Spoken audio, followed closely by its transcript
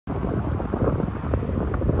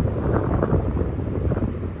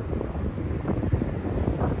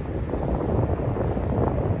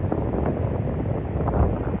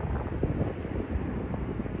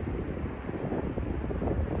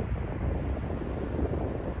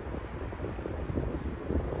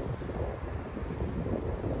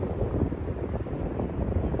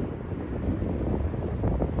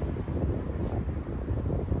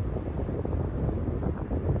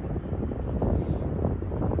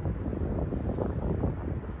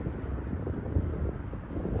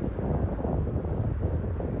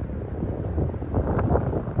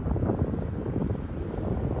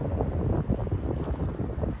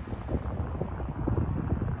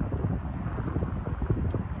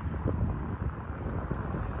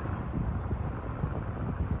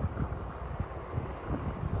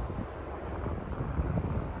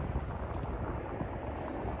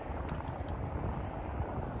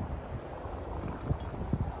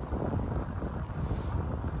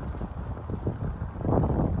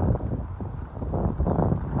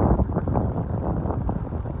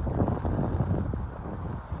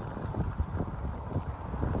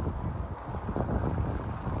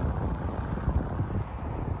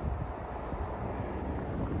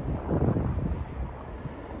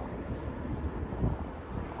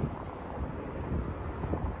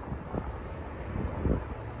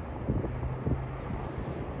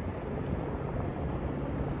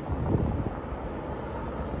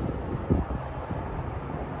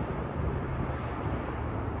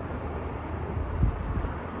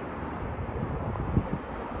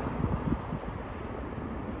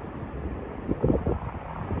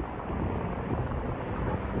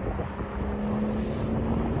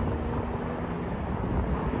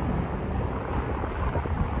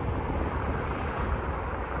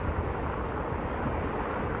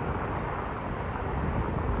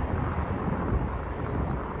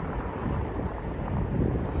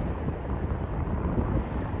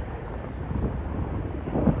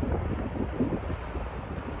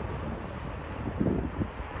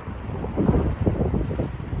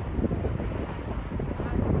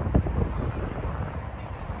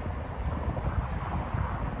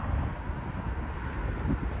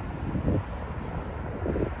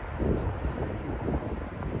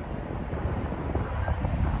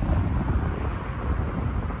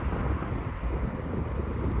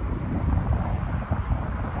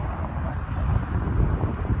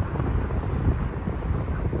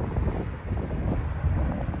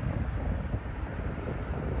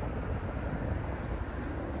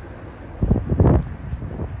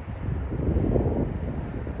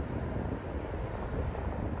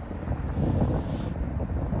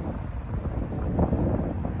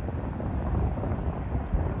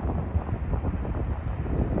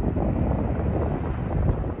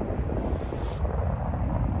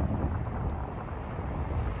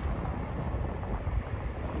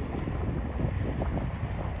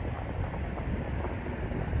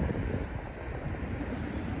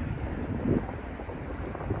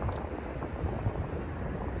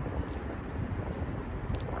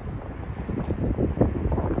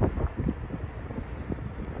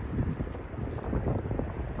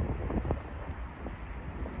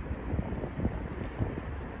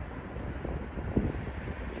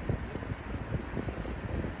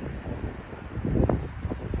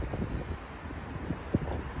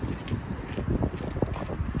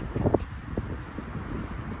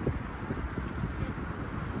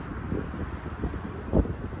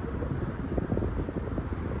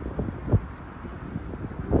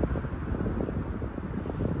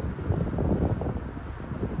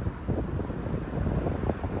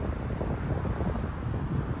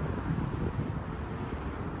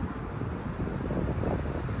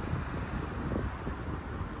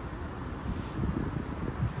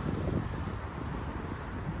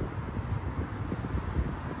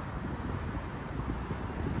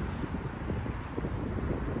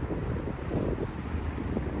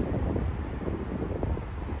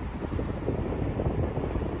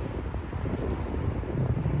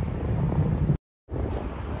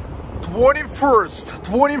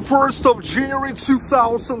21st of January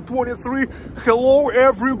 2023. Hello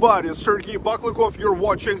everybody, Sergey Baklikov. You're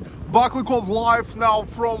watching Baklikov Live now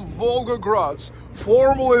from Volgograd,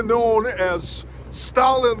 formerly known as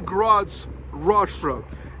Stalingrad, Russia.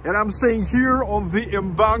 And I'm staying here on the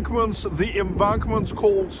embankments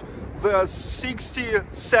called the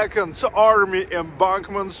 62nd Army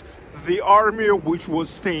embankments, the army which was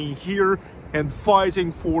staying here and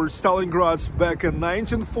fighting for Stalingrad back in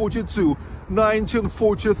 1942,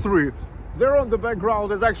 1943. There on the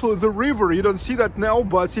background is actually the river. You don't see that now,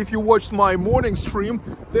 but if you watched my morning stream,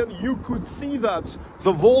 then you could see that.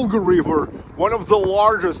 The Volga River, one of the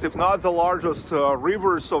largest, if not the largest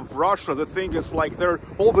rivers of Russia. The thing is, like, there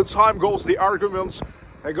all the time goes the arguments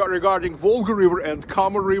regarding Volga River and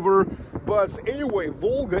Kama River. But anyway,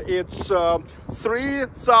 Volga, it's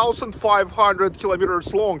 3,500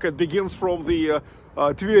 kilometers long. It begins from the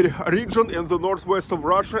Tver region in the northwest of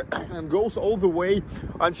Russia and goes all the way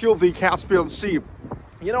until the Caspian Sea.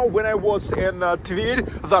 You know, when I was in Tver,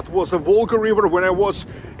 that was a Volga River. When I was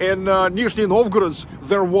in Nizhny Novgorod,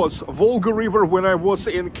 there was Volga River. When I was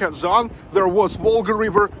in Kazan, there was Volga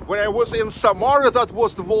River. When I was in Samara, that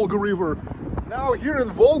was the Volga River. Now here in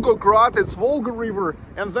Volgograd, it's Volga River,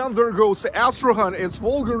 and then there goes Astrakhan, it's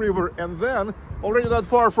Volga River, and then already not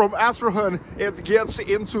far from Astrakhan, it gets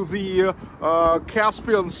into the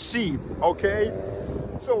Caspian Sea, okay?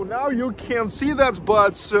 So now you can see that,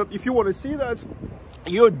 but if you want to see that,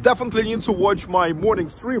 you definitely need to watch my morning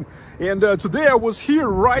stream. And today I was here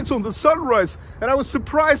right on the sunrise, and I was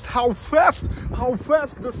surprised how fast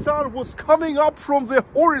the sun was coming up from the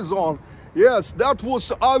horizon. Yes, that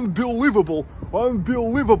was unbelievable.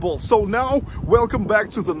 Unbelievable. So now, welcome back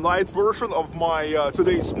to the night version of my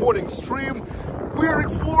today's morning stream. We're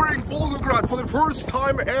exploring Volgograd for the first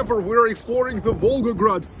time ever. We're exploring the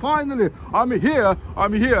Volgograd. Finally, I'm here.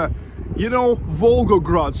 You know,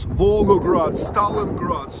 Volgograd,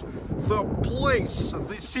 Stalingrad, the place,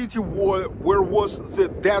 the city where was the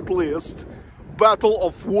deadliest Battle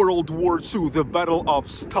of World War II, the Battle of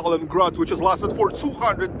Stalingrad, which has lasted for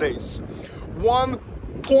 200 days.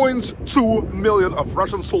 1.2 million of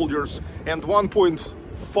Russian soldiers and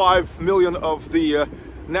 1.5 million of the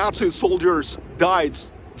Nazi soldiers died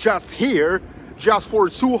just here, just for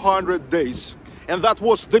 200 days. And that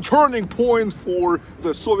was the turning point for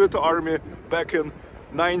the Soviet army back in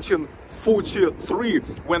 1943,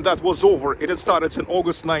 when that was over. It had started in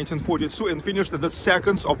August 1942 and finished at the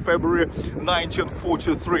 2nd of February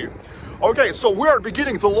 1943. Okay, so we are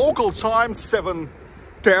beginning the local time,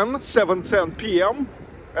 7:10 p.m.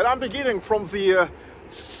 And I'm beginning from the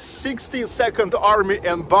 62nd Army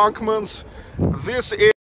embankments. This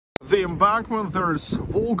is the embankment. There's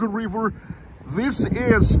Volga River. This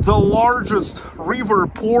is the largest river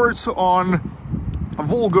port on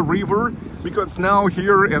Volga River, because now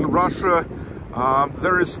here in Russia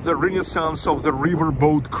there is the renaissance of the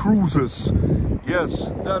riverboat cruises. Yes,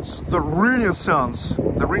 that's the renaissance.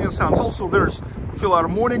 Also, there's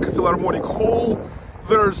Philharmonic Hall.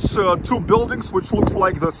 There's two buildings which looks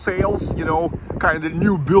like the sails, you know, kind of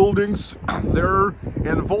new buildings. They're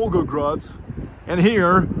in Volgograd. And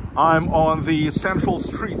here I'm on the central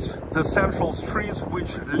streets,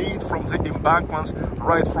 which lead from the embankments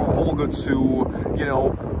right from Volga to, you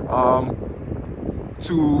know,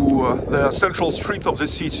 to the central street of the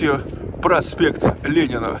city, Prospect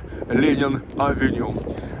Lenina, Lenin Avenue,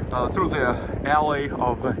 through the Alley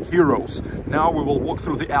of Heroes. Now we will walk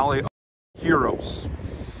through the Alley of Heroes.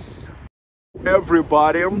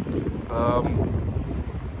 Everybody,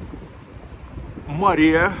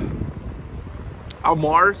 Maria,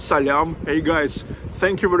 Amar, Salam, hey guys,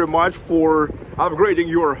 thank you very much for upgrading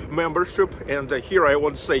your membership. And here I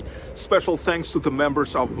want to say special thanks to the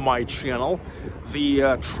members of my channel.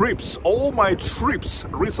 The trips, all my trips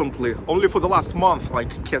recently, only for the last month,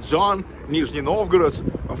 like Kazan, Nizhny Novgorod,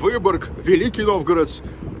 Vyborg, Великий Novgorod,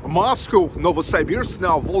 Moscow, Novosibirsk,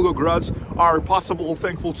 now Volgograd, are possible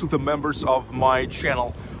thankful to the members of my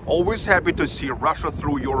channel. Always happy to see Russia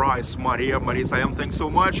through your eyes. Maria, Salam, thanks so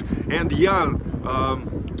much. And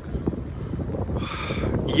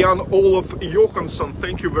Jan Olaf Johansson,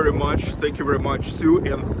 thank you very much too.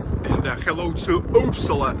 And hello to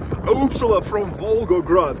Uppsala from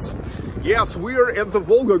Volgograd. Yes, we're in the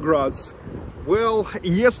Volgograd. Well,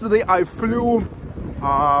 yesterday I flew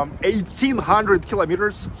 1,800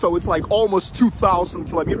 kilometers, so it's like almost 2,000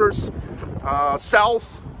 kilometers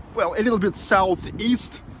south, well, a little bit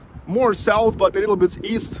southeast, more south, but a little bit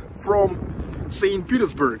east from St.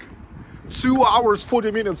 Petersburg. 2 hours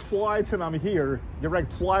 40 minutes flight, and I'm here.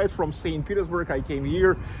 Direct flight from St. Petersburg. I came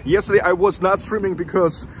here yesterday. I was not streaming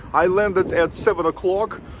because I landed at 7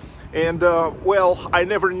 o'clock, And well, I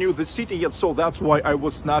never knew the city yet, so that's why I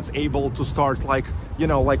was not able to start like, you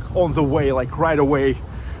know, like on the way, like right away.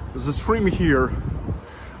 There's a stream here.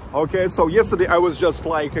 Okay, so yesterday I was just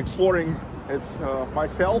like exploring it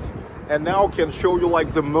myself, and now can show you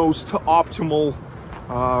like the most optimal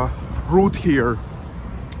route here.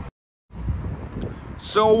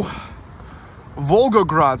 So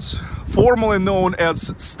Volgograd, formerly known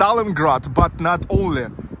as Stalingrad, but not only,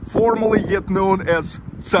 formerly yet known as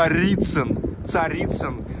Tsaritsyn.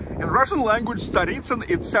 In Russian language, Tsaritsyn,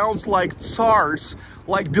 it sounds like Tsars,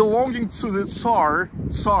 like belonging to the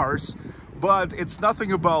Tsars, but it's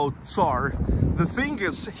nothing about Tsar. The thing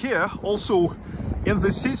is, here, also in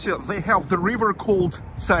the city, they have the river called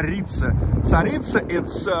Tsaritsa. Tsaritsa,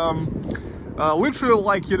 it's literally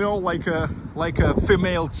like, you know, like a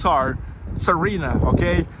female Tsar, Tsarina,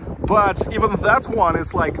 okay? But even that one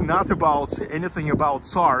is like not about anything about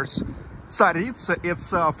Tsars. Tsaritsa,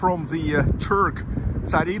 it's from the Turk.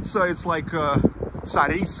 Tsaritsa, it's like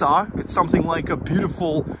Tsarisa, it's something like a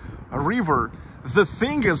beautiful river. The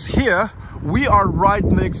thing is, here we are right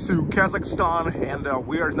next to Kazakhstan, and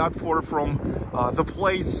we are not far from the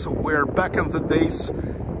place where back in the days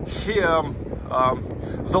here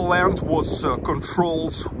the land was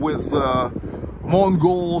controlled with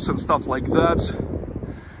Mongols and stuff like that,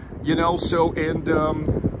 you know. So, and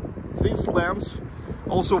these lands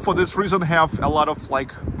also for this reason have a lot of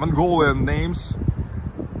like Mongolian names.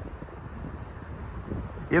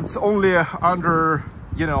 It's only under,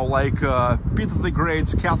 you know, like Peter the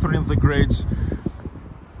Great, Catherine the Great,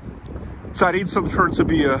 Tsaritsyn turned to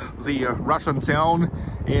be the Russian town,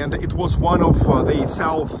 and it was one of the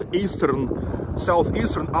southeastern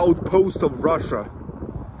outposts of Russia.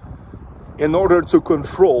 In order to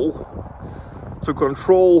control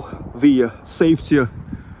the safety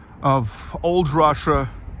of old Russia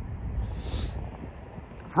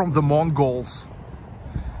from the Mongols.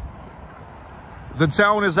 The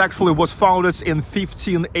town was founded in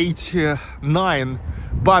 1589,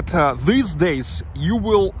 but these days you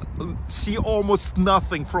will see almost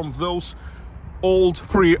nothing from those old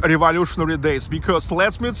pre-revolutionary days, because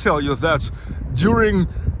let me tell you that during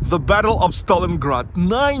the Battle of Stalingrad,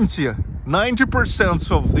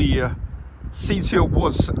 90% of the city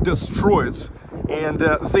was destroyed, and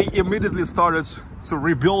they immediately started to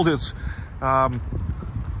rebuild it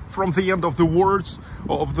from the end of the war,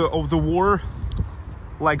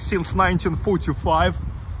 like since 1945.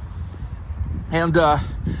 And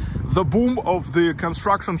the boom of the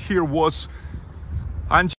construction here was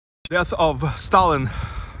until the death of Stalin,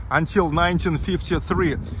 until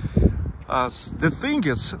 1953. The thing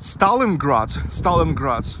is, Stalingrad,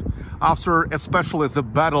 after especially the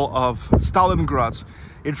Battle of Stalingrad,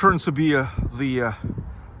 it turns to be the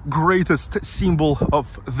greatest symbol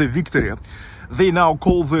of the victory. They now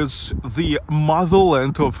call this the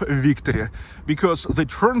motherland of victory, because the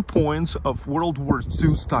turn point of World War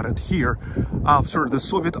II started here, after the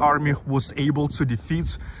Soviet army was able to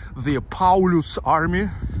defeat the Paulus army,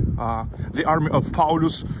 the army of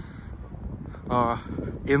Paulus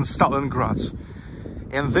in Stalingrad.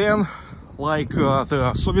 And then, like,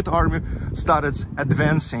 the Soviet army started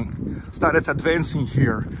advancing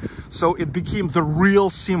here. So it became the real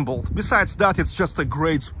symbol. Besides that, it's just a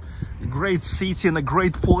great city and a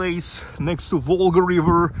great place next to Volga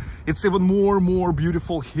River. It's even more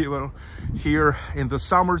beautiful here in the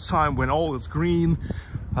summertime when all is green.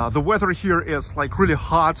 The weather here is like really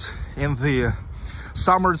hot in the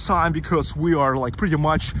summertime, because we are like pretty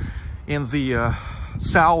much in the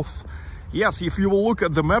south. Yes, if you will look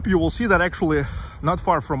at the map, you will see that actually not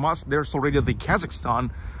far from us there's already the Kazakhstan.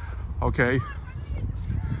 Okay,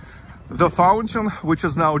 the fountain, which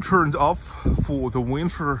is now turned off for the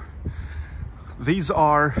winter. These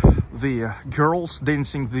are the girls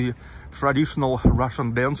dancing the traditional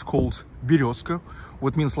Russian dance called berezka,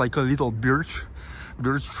 which means like a little birch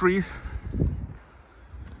tree.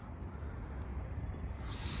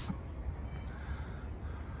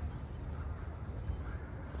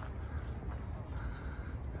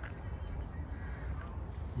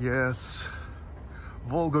 Yes,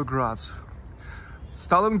 Volgograd.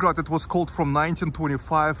 Stalingrad, it was called from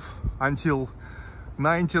 1925 until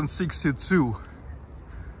 1962.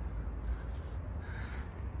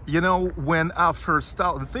 You know, when after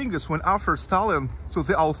Stalin, the thing is, when after Stalin to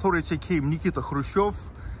the authority came Nikita Khrushchev,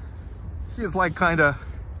 he's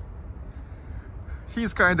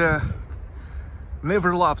kinda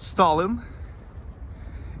never loved Stalin,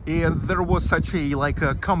 and there was such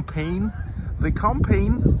a campaign, the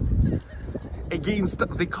campaign against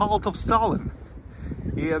the cult of Stalin,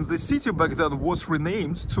 and the city back then was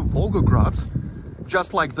renamed to Volgograd,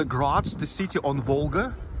 just like the Grad, the city on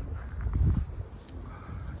Volga.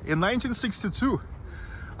 in 1962.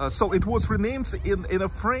 So it was renamed in a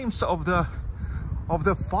frames of the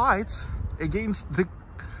fight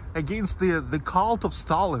against the cult of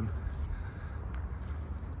Stalin.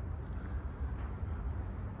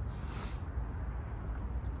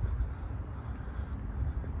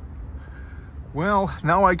 Well,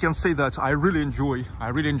 now I can say that I really enjoy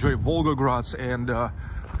Volgograd, and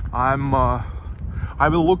I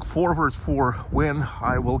will look forward for when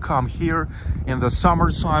I will come here in the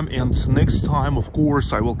summertime, and next time, of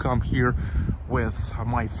course, I will come here with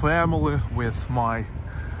my family, with my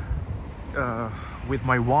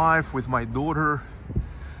wife, with my daughter.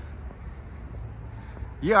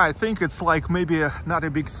 Yeah, I think it's like maybe not a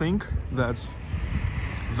big thing that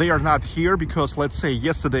they are not here, because let's say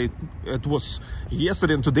yesterday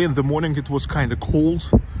and today in the morning it was kind of cold.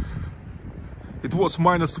 It was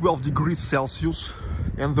minus 12 degrees Celsius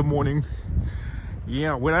in the morning.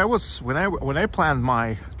 Yeah, when I planned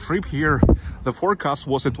my trip here, the forecast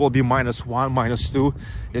was it will be -1, -2.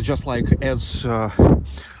 It's just like as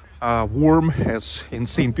warm as in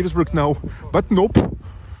St. Petersburg now, but nope.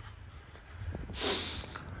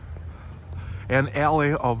 An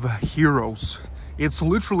alley of heroes. It's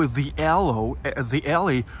literally the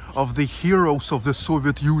alley of the heroes of the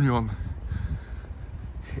Soviet Union.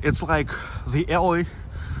 It's like the alley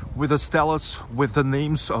with the stelas with the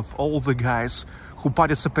names of all the guys who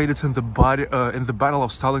participated in the Battle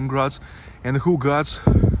of Stalingrad and who got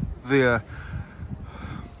the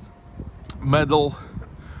medal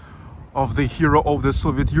of the hero of the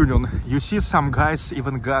Soviet Union. You see, some guys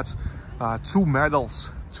even got two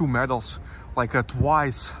medals, like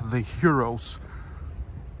twice the heroes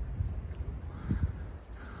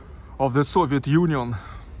of the Soviet Union.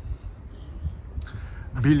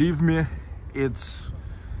 Believe me, it's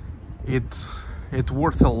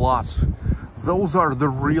worth a lot. Those are the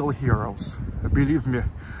real heroes. Believe me,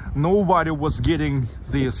 nobody was getting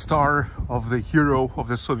the star of the hero of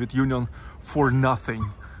the Soviet Union for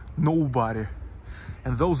nothing. Nobody.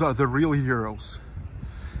 And those are the real heroes.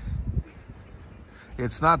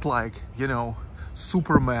 It's not like, you know,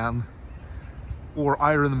 Superman or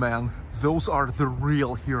Iron Man. Those are the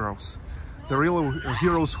real heroes. The real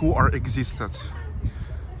heroes who are existed.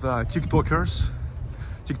 The TikTokers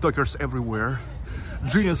everywhere.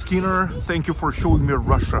 Gina Skinner, thank you for showing me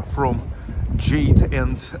Russia from Jade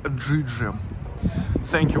and Gigi.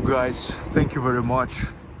 Thank you guys, thank you very much.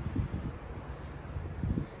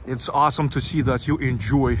 It's awesome to see that you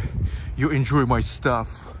enjoy my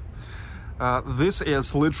stuff. This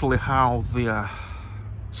is literally how the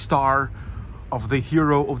star of the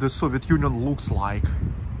hero of the Soviet Union looks like.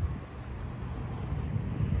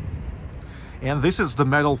 And this is the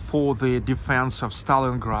medal for the defense of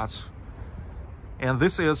Stalingrad. And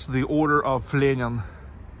this is the order of Lenin.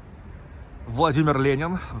 Vladimir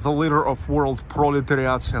Lenin, the leader of world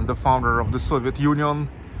proletariat and the founder of the Soviet Union.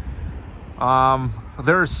 Well,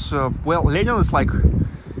 Lenin is like,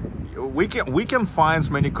 we can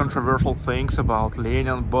find many controversial things about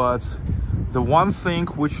Lenin, but the one thing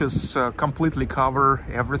which is completely cover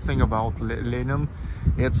everything about Lenin,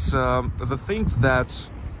 it's the things that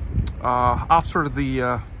after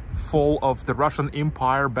the fall of the Russian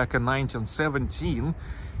Empire back in 1917,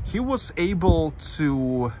 he was able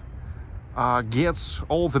to get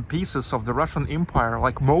all the pieces of the Russian Empire,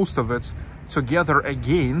 like most of it, together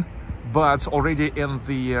again, but already in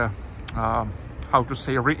the how to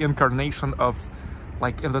say, reincarnation of,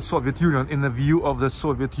 like, in the Soviet Union, in the view of the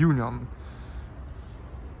Soviet Union.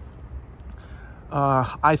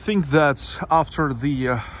 I think that after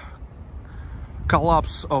the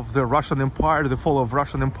collapse of the Russian Empire, the fall of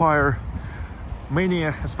Russian Empire, many,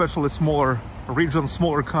 especially smaller regions,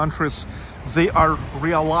 smaller countries, they are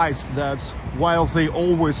realized that while they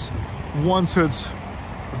always wanted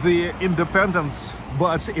the independence,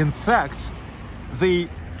 but in fact they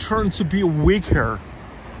turned to be weaker,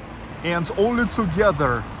 and only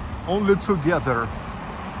together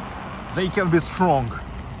they can be strong.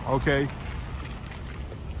 Okay,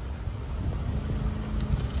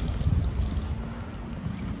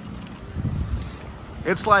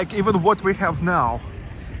 it's like even what we have now.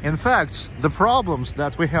 In fact, the problems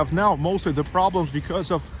that we have now, mostly the problems because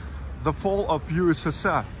of the fall of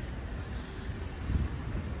USSR.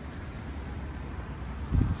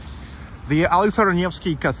 The Alexander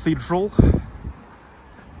Nevsky Cathedral,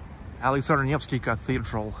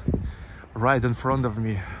 right in front of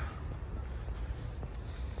me.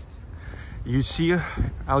 You see,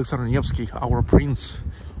 Alexander Nevsky, our prince,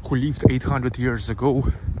 who lived 800 years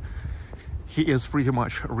ago, he is pretty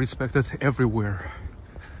much respected everywhere.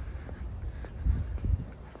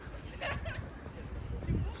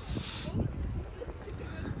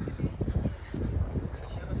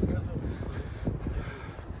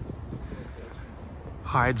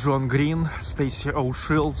 Hi, John Green, Stacy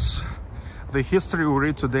O'Shields. The history we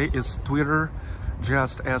read today is Twitter,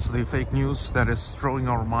 just as the fake news that is destroying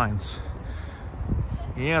our minds.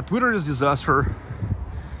 Yeah, Twitter is disaster.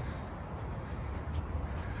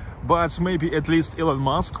 But maybe at least Elon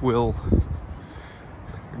Musk will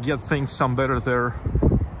get things some better there.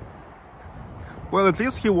 Well, at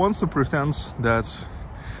least he wants to pretend that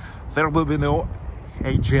there will be no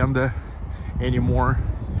agenda anymore.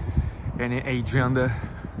 Any agenda.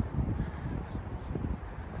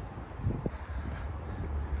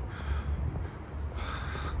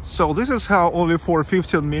 So this is how only for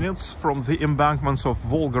 15 minutes from the embankments of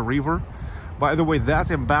Volga River. By the way,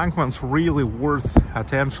 that embankment's really worth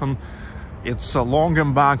attention. It's a long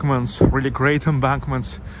embankments, really great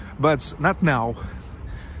embankments, but not now.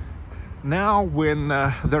 Now when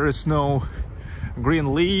there is no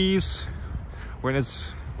green leaves, when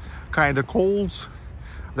it's kind of cold,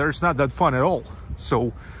 there's not that fun at all.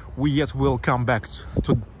 So we yet will come back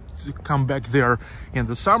to come back there in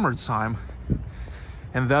the summertime,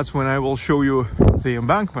 and that's when I will show you the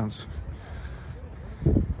embankments.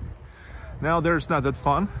 Now there's not that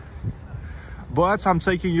fun, but I'm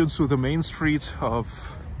taking you to the main street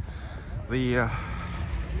of the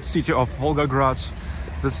city of Volgograd,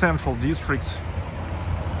 the central district.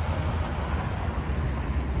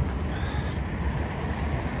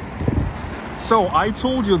 So I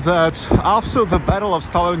told you that after the Battle of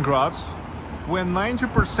Stalingrad, when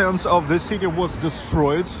 90% of the city was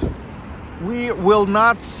destroyed, we will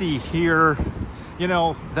not see here, you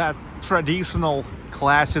know, that traditional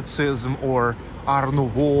classicism or Art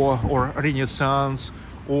Nouveau or Renaissance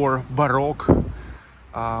or Baroque,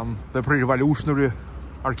 the pre-revolutionary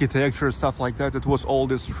architecture, stuff like that. It was all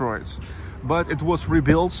destroyed. But it was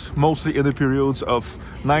rebuilt mostly in the periods of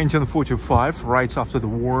 1945, right after the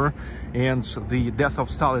war, and the death of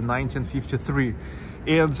Stalin, 1953.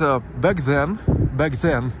 And back then,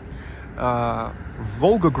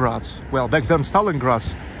 Volgograd, well, back then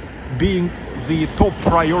Stalingrad, being the top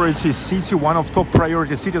priority city, one of top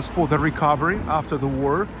priority cities for the recovery after the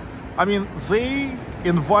war. I mean, they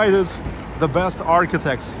invited the best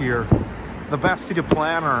architects here, the best city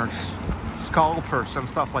planners, sculptors and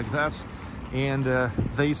stuff like that, and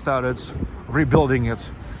they started rebuilding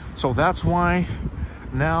it. So that's why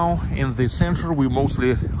now in the center we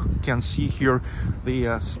mostly can see here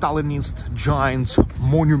the Stalinist giant,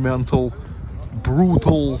 monumental,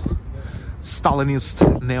 brutal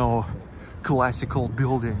Stalinist neo-classical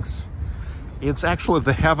buildings. It's actually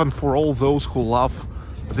the heaven for all those who love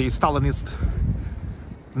the Stalinist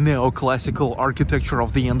neo-classical architecture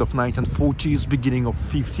of the end of 1940s, beginning of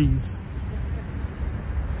 50s.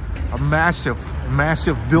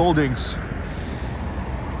 Massive buildings.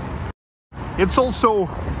 It's also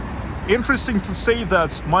interesting to say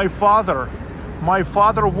that my father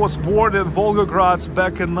was born in Volgograd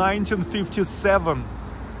back in 1957,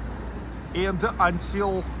 and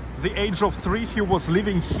until the age of 3 he was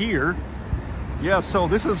living here. Yeah, so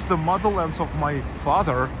this is the motherland of my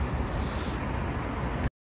father.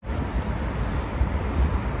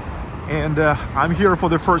 And I'm here for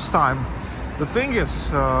the first time. The thing is,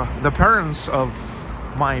 the parents of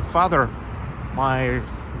my father, my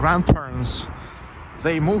grandparents,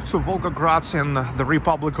 they moved to Volgograd in the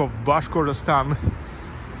Republic of Bashkortostan,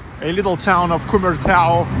 a little town of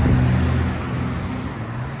Kumertau,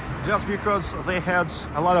 just because they had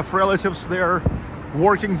a lot of relatives there,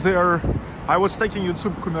 working there. I was taking you to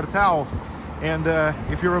Kumertau, and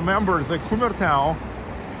if you remember, the Kumertau,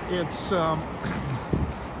 it's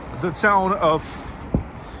the town of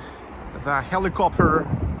the helicopter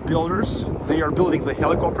builders. They are building the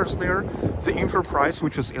helicopters there. The enterprise,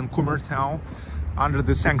 which is in Kumertau, under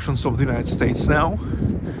the sanctions of the United States now,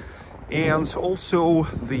 and also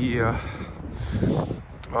the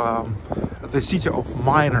city of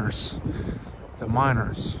miners, the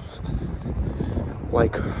miners,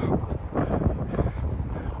 like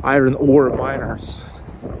iron ore miners,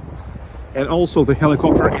 and also the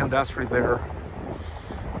helicopter industry there.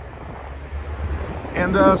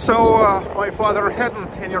 And so my father hadn't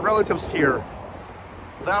any relatives here.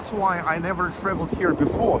 That's why I never traveled here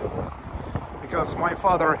before, because my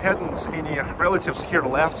father hadn't any relatives here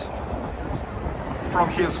left from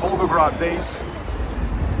his Volgograd days.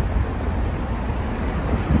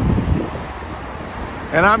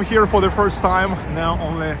 And I'm here for the first time now,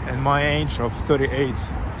 only in my age of 38.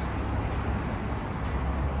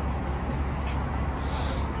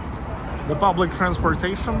 The public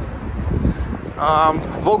transportation.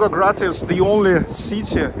 Volgograd is the only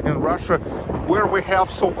city in Russia where we have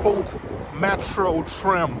so-called metro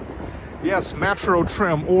tram. Yes, metro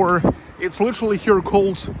tram, or it's literally here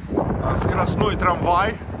called Скоростной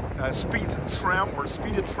трамвай, speed tram or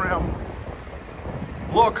speedy tram.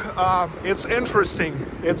 Look, it's interesting.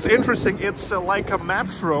 It's interesting. It's like a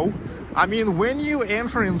metro. I mean, when you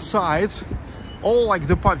enter inside, all like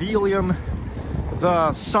the pavilion,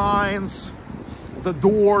 the signs, the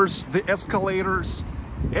doors, the escalators,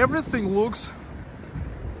 everything looks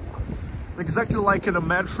exactly like in a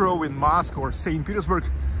metro in Moscow or St. Petersburg,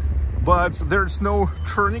 but there's no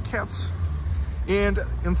tourniquets. And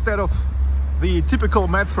instead of the typical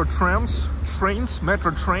metro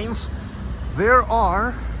metro trains, there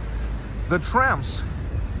are the trams,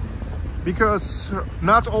 because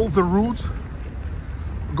not all the route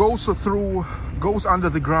goes under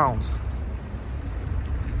the grounds.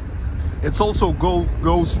 It's also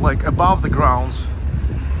goes like above the grounds.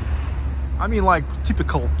 I mean, like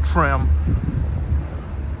typical tram.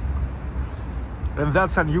 And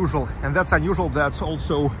that's unusual. That's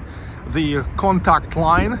also the contact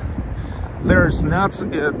line. There's not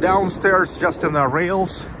downstairs just in the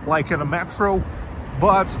rails like in a metro,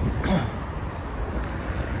 but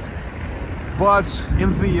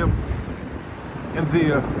in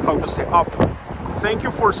the how to say, up. Thank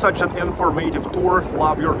you for such an informative tour.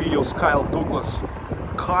 Love your videos, Kyle Douglas.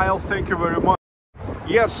 Kyle, thank you very much.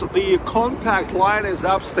 Yes, the contact line is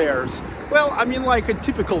upstairs. Well, I mean, like a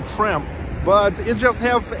typical tram, but it just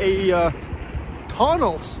have a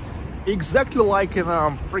tunnels exactly like in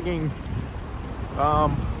a freaking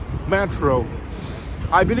metro.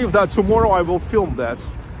 I believe that tomorrow I will film that.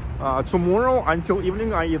 Tomorrow until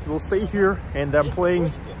evening it will stay here, and I'm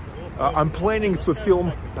planning to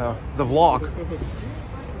film the vlog.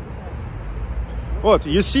 What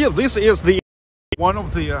you see, this is the one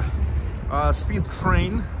of the speed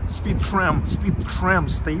tram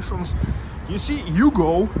stations. You see, you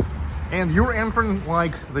go and you're entering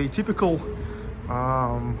like the typical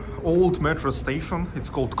old metro station. It's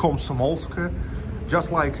called Komsomolskaya,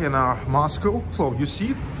 just like in Moscow. So you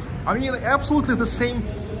see, I mean, absolutely the same.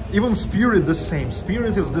 Even spirit the same.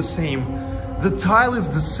 Spirit is the same. The tile is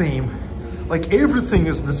the same. Like everything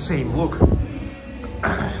is the same. Look,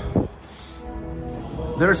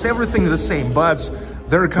 there's everything the same, but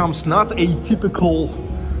there comes not a typical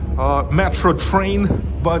metro train,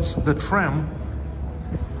 but the tram.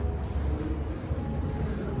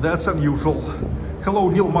 That's unusual. Hello,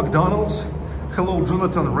 Neil McDonald's. Hello,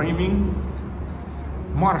 Jonathan Raming.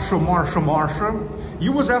 Marsha.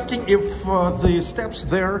 You was asking if the steps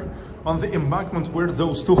there on the embankment were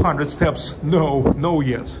those 200 steps. No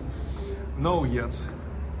yet.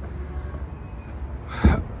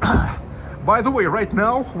 By the way, right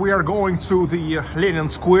now we are going to the Lenin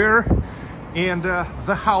Square and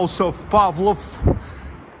the house of Pavlov,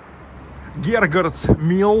 Gergard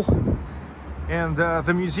Mill, and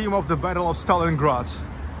the Museum of the Battle of Stalingrad.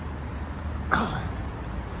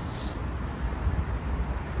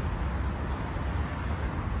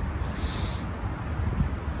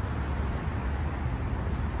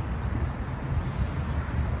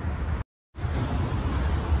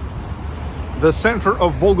 The center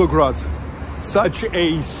of Volgograd, such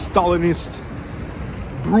a Stalinist,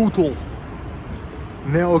 brutal,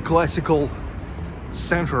 neoclassical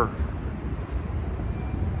center.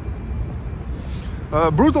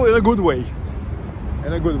 Brutal in a good way.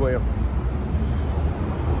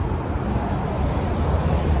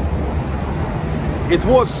 It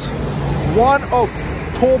was one of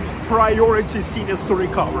top priority cities to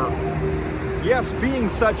recover. Yes, being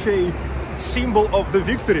such a symbol of the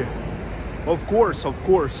victory. Of course.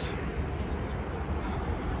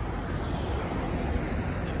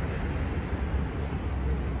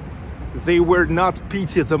 They were not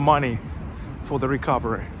pity the money for the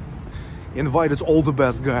recovery. Invited all the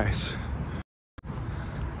best guys.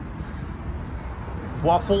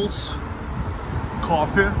 Waffles,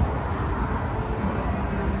 coffee.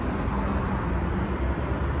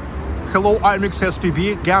 Hello, IMX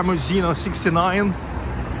SPB, Gamma Zeno 69.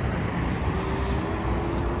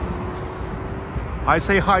 I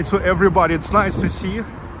say hi to everybody. It's nice to see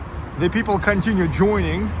the people continue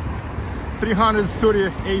joining.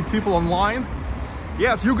 338 people online.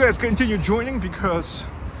 Yes, you guys continue joining because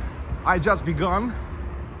I just begun.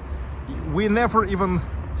 We never even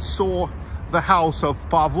saw the house of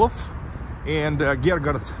Pavlov and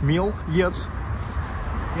Gergard Mill yet.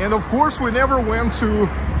 And of course, we never went to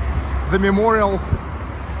the memorial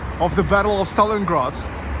of the Battle of Stalingrad.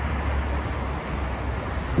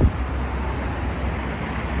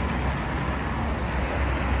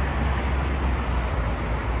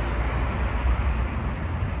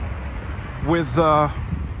 With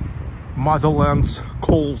Motherland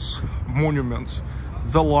Coal's monument,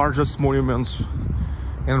 the largest monument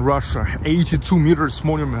in Russia, 82 meters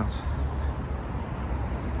monument.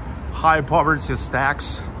 high poverty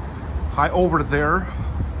stacks, high over there.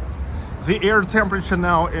 The air temperature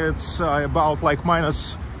now it's about like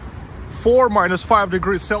 -4, -5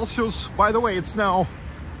 degrees Celsius. By the way, it's now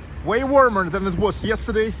way warmer than it was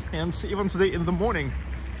yesterday, and even today in the morning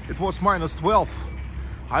it was -12.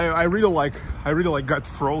 I really like got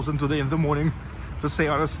frozen today in the morning, to say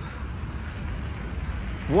honest.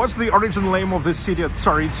 What's the original name of this city at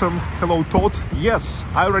Tsaritsyn? Hello, Todd. Yes,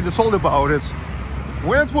 I already told about it.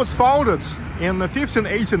 When it was founded in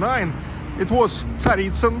 1589, it was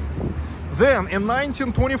Tsaritsyn. Then in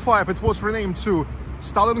 1925 it was renamed to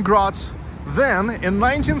Stalingrad. Then in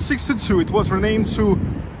 1962 it was renamed to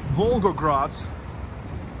Volgograd.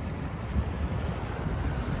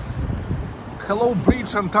 Hello,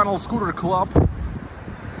 Bridge and Tunnel Scooter Club.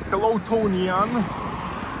 Hello, Tonian.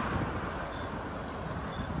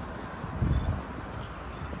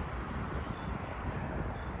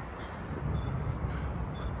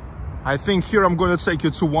 I think here I'm going to take you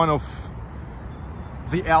to one of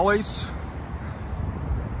the alleys.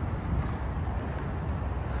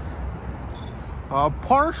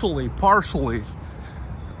 Partially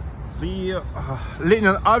the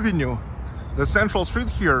Lenin Avenue, the central street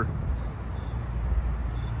here,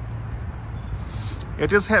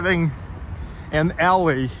 it is having an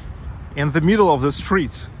alley in the middle of the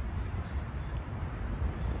street.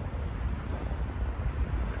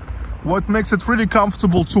 What makes it really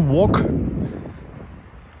comfortable to walk,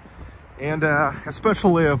 and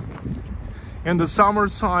especially in the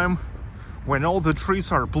summertime when all the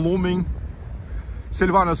trees are blooming.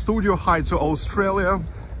 Silvana Studio, hi to Australia.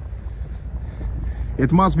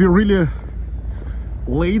 It must be really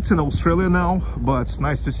late in Australia now, but it's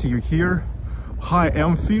nice to see you here. Hi,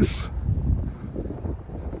 M-Fish.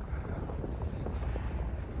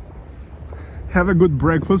 Have a good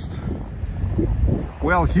breakfast.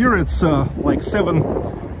 Well, here it's like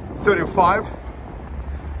 7:35,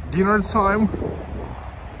 dinner time.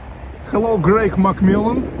 Hello, Greg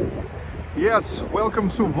Macmillan. Yes, welcome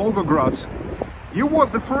to Volgograd. You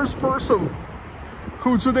was the first person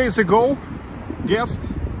who 2 days ago guessed.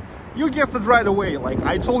 You guessed it right away. Like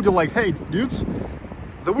I told you, like, hey dudes,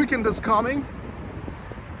 the weekend is coming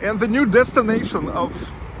and the new destination of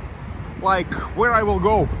like where I will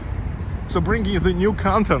go to bring you the new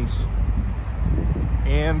content.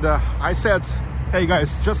 And I said, hey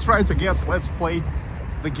guys, just try to guess, let's play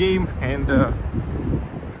the game. And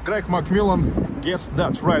Greg Macmillan guessed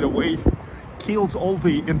that right away, killed all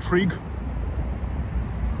the intrigue.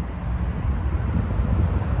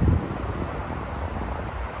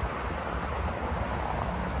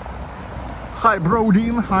 Hi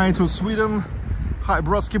Brodin, hi to Sweden, hi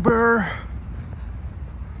Broski Bear.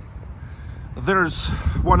 There's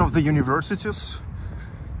one of the universities,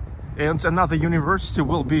 and another university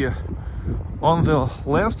will be on the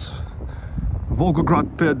left,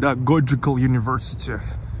 Volgograd Pedagogical University.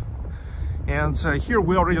 And here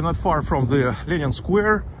we are not far from the Lenin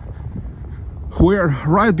Square, where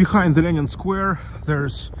right behind the Lenin Square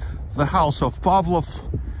there's the house of Pavlov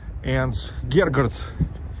and Gergard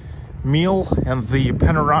Mill and the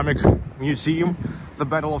panoramic museum, the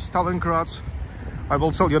Battle of Stalingrad. I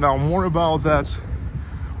will tell you now more about that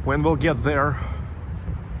when we'll get there.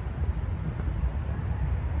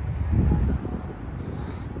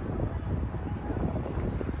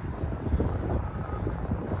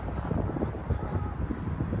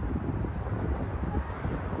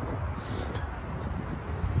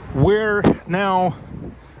 Where now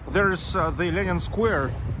there's the Lenin Square.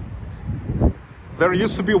 There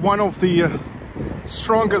used to be one of the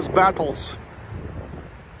strongest battles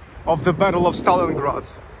of the Battle of Stalingrad.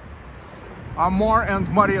 Amar and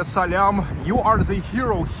Maria Salam, you are the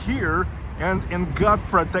hero here, and in God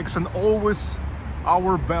protection always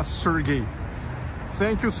our best, Sergey.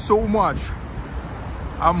 Thank you so much,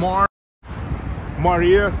 Amar,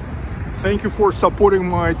 Maria. Thank you for supporting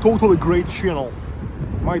my totally great channel,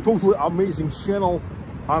 my totally amazing channel,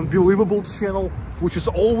 unbelievable channel, which is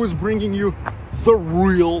always bringing you the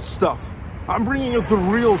real stuff. I'm bringing you the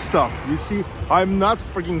real stuff. You see, I'm not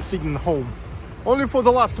freaking sitting home. Only for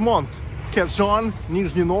the last month, Kazan,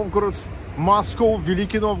 Nizhny Novgorod, Moscow,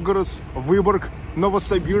 Великий Novgorod, Vyborg,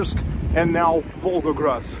 Novosibirsk, and now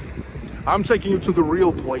Volgograd. I'm taking you to the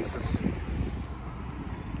real places.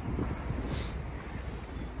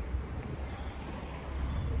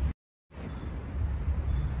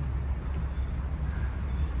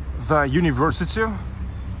 The university.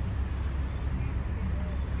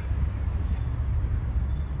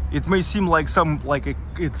 It may seem like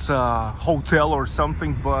it's a hotel or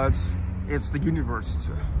something, but it's the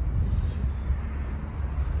university.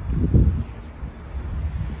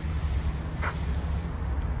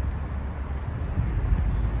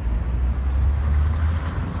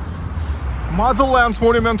 Motherland's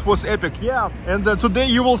monument was epic, yeah. And today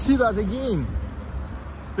you will see that again.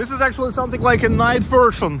 This is actually something like a night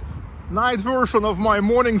version of my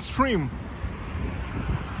morning stream.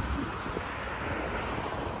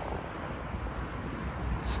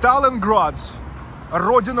 Stalingrad,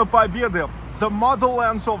 Родина Победы, the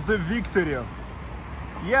motherlands of the victory.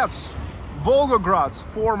 Yes, Volgograd,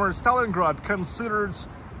 former Stalingrad, considered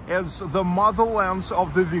as the motherlands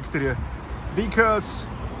of the victory, because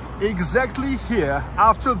exactly here,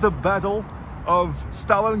 after the Battle of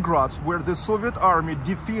Stalingrad, where the Soviet army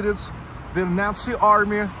defeated the Nazi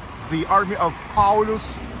army, the army of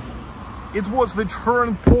Paulus, it was the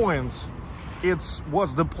turning point. It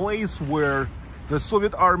was the place where the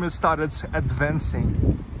Soviet army started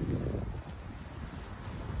advancing.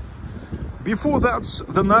 Before that,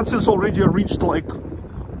 the Nazis already reached,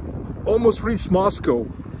 almost reached Moscow,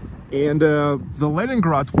 and the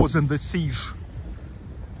Leningrad was in the siege.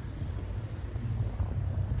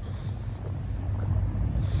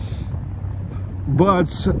 But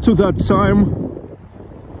to that time,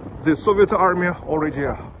 the Soviet army already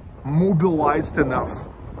mobilized enough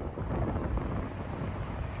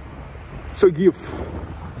to give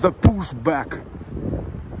the push back.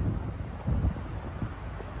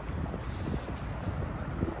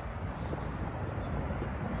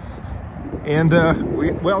 And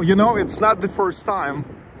well, you know, it's not the first time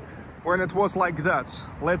when it was like that.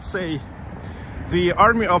 Let's say the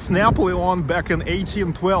army of Napoleon back in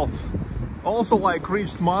 1812 also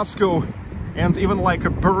reached Moscow, and even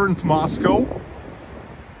burned Moscow.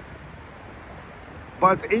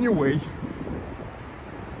 But anyway,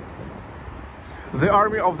 the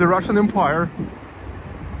army of the Russian Empire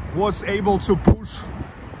was able to push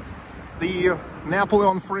the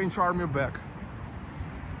Napoleon French army back.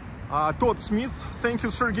 Todd Smith, thank you,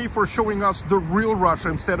 Sergey, for showing us the real Russia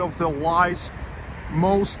instead of the lies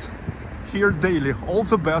most here daily. All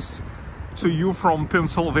the best to you from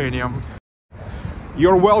Pennsylvania.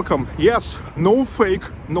 You're welcome. Yes, no fake,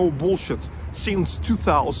 no bullshit since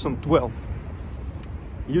 2012.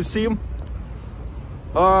 You see, you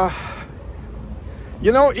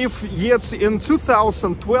know, if yet in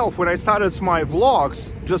 2012, when I started my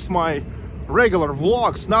vlogs, just my regular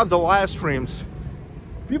vlogs, not the live streams,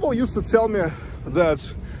 people used to tell me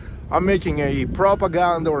that I'm making a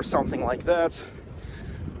propaganda or something like that.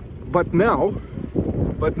 But now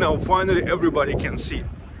finally everybody can see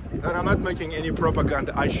that I'm not making any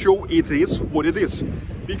propaganda. I show it is what it is.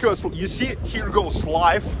 Because you see, here goes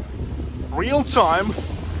live, real time,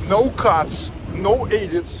 no cuts, no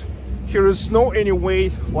edits. Here is no any way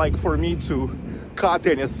for me to cut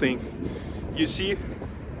anything. You see,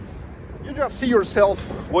 you just see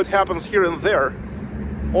yourself what happens here and there.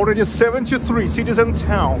 Already 73 cities and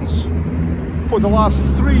towns for the last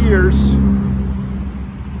 3 years.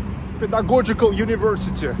 Pedagogical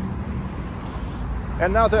university.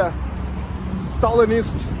 Another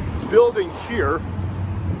Stalinist building here.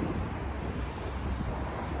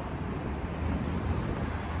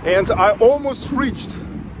 And I almost reached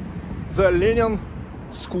the Lenin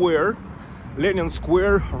Square. Lenin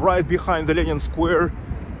Square, right behind the Lenin Square,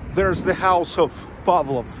 there's the house of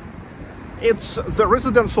Pavlov. It's the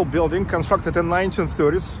residential building constructed in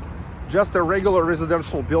 1930s, just a regular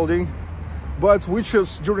residential building, but which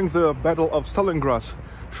is during the Battle of Stalingrad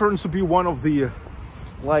turns to be one of the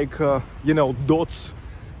you know, dots,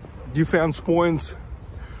 defense points,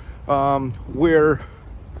 where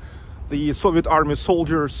the Soviet army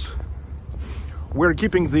soldiers were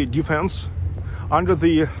keeping the defense under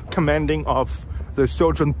the commanding of the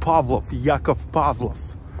Sergeant Pavlov, Yakov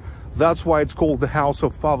Pavlov. That's why it's called the House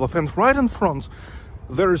of Pavlov. And right in front,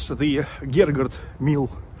 there's the Volgograd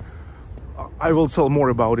mill. I will tell more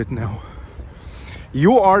about it now.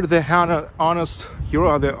 You are the honest, you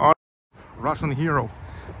are the honest Russian hero.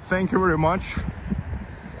 Thank you very much.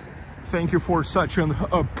 Thank you for such an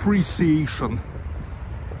appreciation.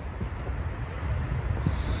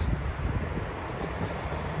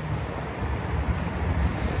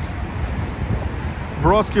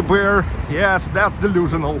 Brodsky Bear, yes, that's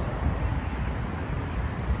delusional.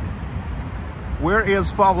 Where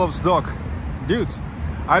is Pavlov's dog? Dude,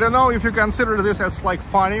 I don't know if you consider this as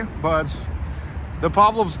funny, but the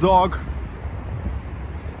Pavlov's dog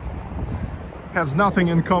has nothing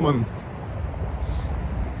in common.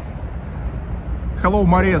 Hello,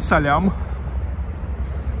 Maria Salam.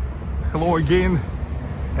 Hello again,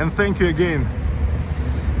 and thank you again.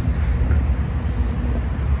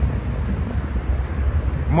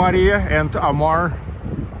 Maria and Amar,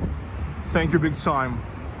 thank you big time.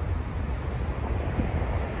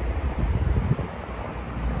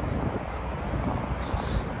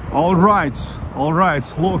 All right,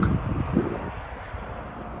 look,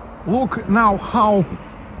 Look now how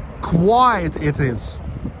quiet it is.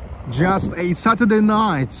 Just a Saturday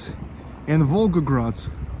night in Volgograd.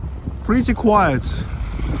 Pretty quiet,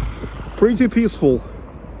 pretty peaceful,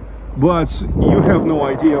 but you have no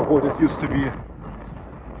idea what it used to be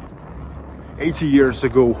 80 years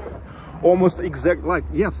ago. Almost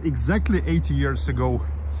exactly 80 years ago,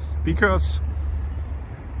 because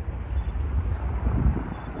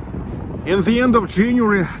in the end of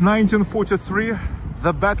January 1943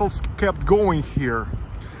 the battles kept going here.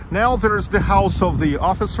 Now there's the house of the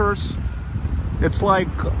officers. It's like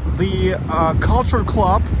the culture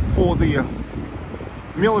club for the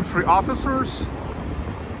military officers.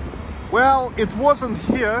 Well, it wasn't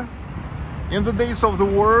here in the days of the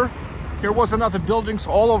war. Here was another buildings,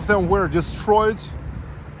 all of them were destroyed.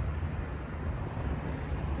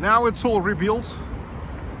 Now it's all rebuilt,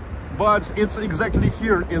 but it's exactly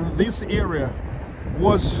here in this area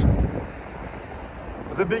was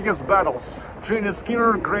the biggest battles. Jenny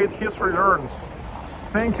Skinner, great history learned.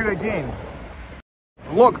 Thank you again.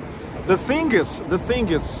 Look, the thing is,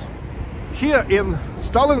 here in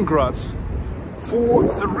Stalingrad, for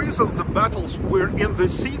the reason the battles were in the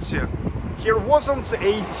city, here wasn't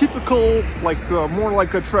a typical, more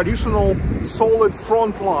like a traditional solid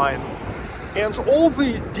front line. And all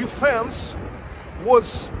the defense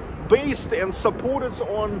was based and supported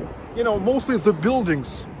on, you know, mostly the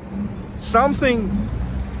buildings. Something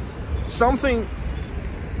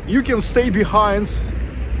you can stay behind,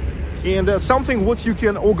 and something what you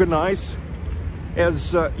can organize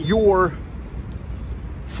as your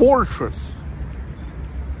fortress.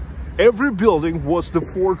 Every building was the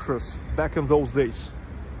fortress back in those days.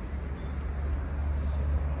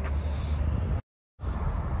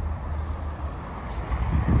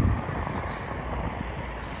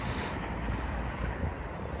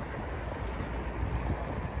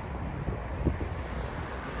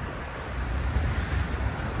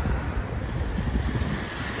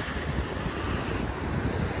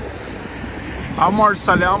 Amar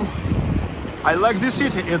Salam. I like this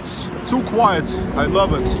city. It's too quiet. I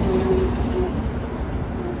love it.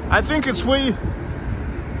 I think it's way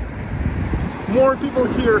more people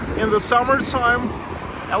here in the summertime.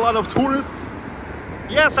 A lot of tourists.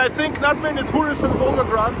 Yes, I think not many tourists in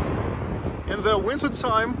Volgograd in the winter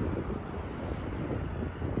time.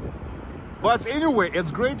 But anyway, it's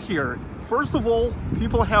great here. First of all,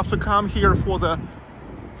 people have to come here for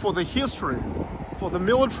the history, for the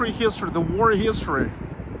military history, the war history,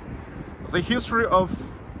 the history of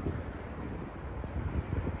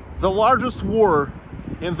the largest war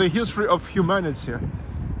in the history of humanity,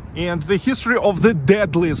 and the history of the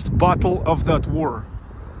deadliest battle of that war.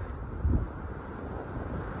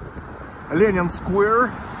 Lenin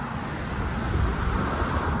Square.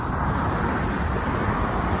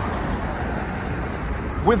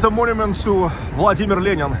 With the monument to Vladimir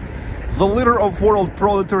Lenin, the leader of world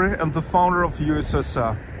proletariat and the founder of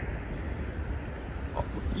USSR.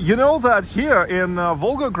 You know that here in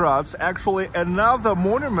Volgograd, actually another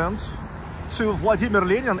monument to Vladimir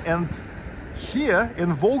Lenin, and here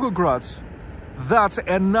in Volgograd, that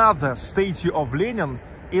another statue of Lenin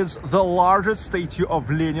is the largest statue of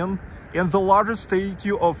Lenin and the largest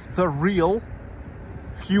statue of the real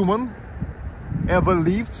human ever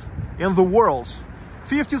lived in the world.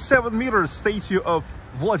 57 meters statue of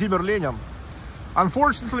Vladimir Lenin.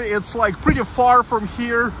 Unfortunately, it's like pretty far from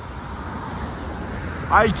here.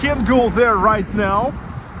 I can't go there right now.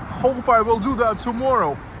 Hope I will do that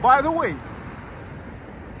tomorrow. By the way,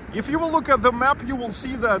 if you will look at the map, you will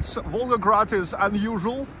see that Volgograd is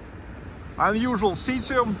unusual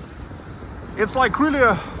city. It's like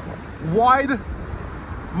really wide,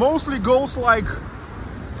 mostly goes like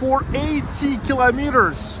for 80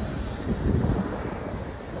 kilometers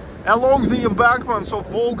along the embankments of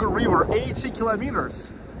Volga River, 80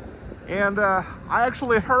 kilometers. And I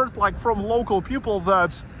actually heard like from local people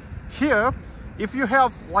that here, if you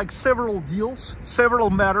have like several deals, several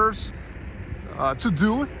matters to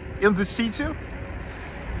do in the city,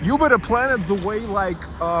 you better plan it the way like,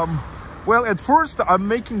 well, at first I'm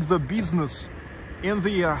making the business in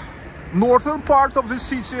the northern part of the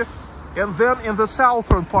city and then in the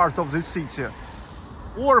southern part of the city,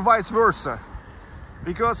 or vice versa.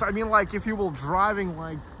 Because I mean, like, if you will driving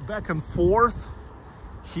like back and forth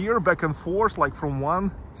here, back and forth, like from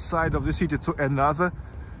one side of the city to another,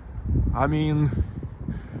 I mean,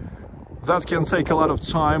 that can take a lot of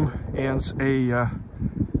time and a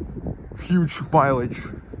huge mileage.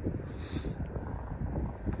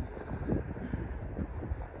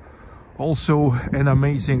 Also an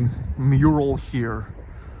amazing mural here.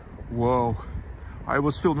 Whoa, I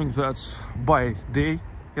was filming that by day,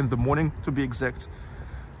 in the morning to be exact.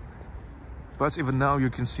 But even now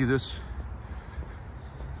you can see this.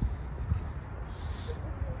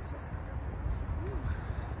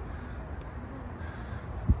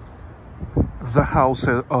 The house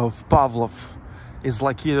of Pavlov is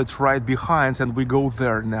located right behind, and we go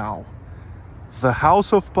there now. The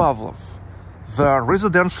house of Pavlov, the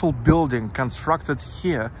residential building constructed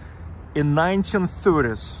here in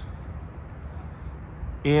 1930s.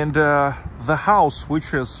 And the house,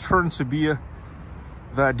 which is turned to be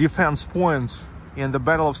the defense point in the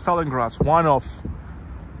Battle of Stalingrad, one of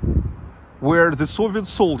where the Soviet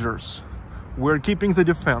soldiers were keeping the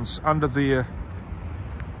defense under the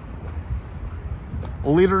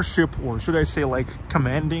leadership, or should I say like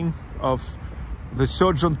commanding, of the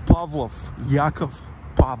Sergeant Pavlov, Yakov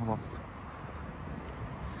Pavlov.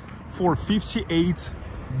 For 58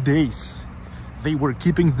 days they were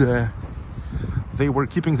keeping the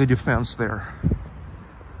defense there.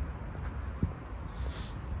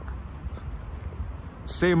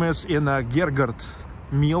 Same as in Gergard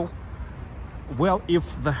mill. Well,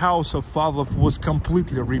 if the house of Pavlov was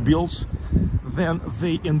completely rebuilt, then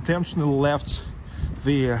they intentionally left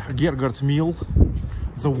the Gergard mill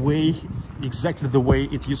exactly the way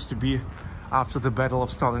it used to be after the Battle of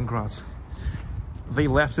Stalingrad. They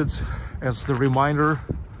left it as the reminder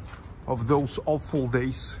of those awful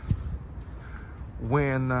days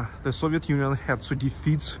when the Soviet Union had to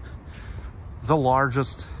defeat the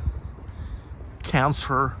largest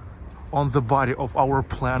cancer on the body of our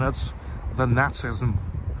planet, the Nazism.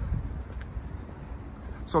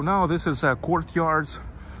 So now this is a courtyard.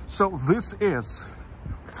 So this is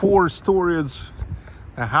 4 stories,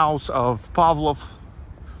 a house of Pavlov.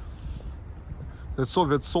 The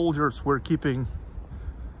Soviet soldiers were keeping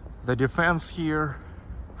the defense here.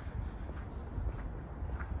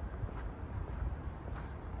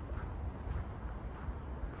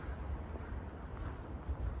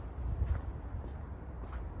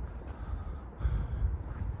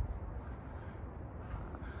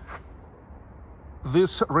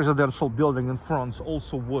 This residential building in front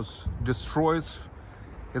also was destroyed.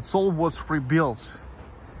 It all was rebuilt.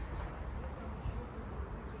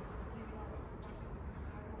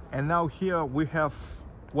 And now here we have,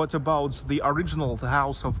 what about the original, the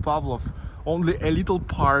house of Pavlov? Only a little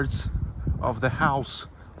part of the house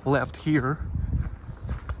left here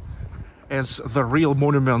as the real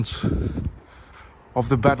monument of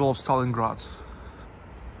the Battle of Stalingrad.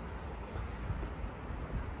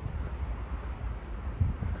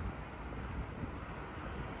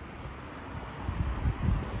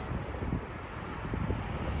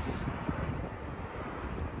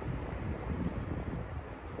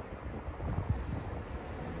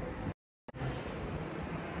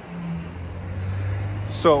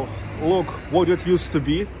 So look what it used to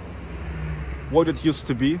be,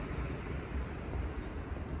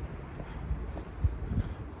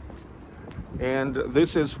 and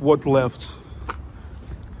this is what left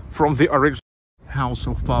from the original house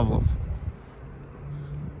of Pavlov.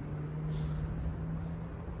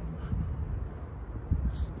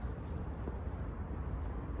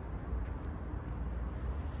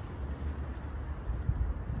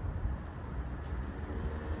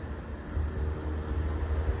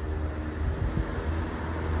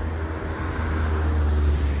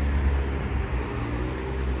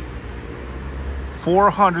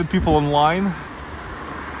 "400 people online.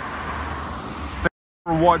 Thank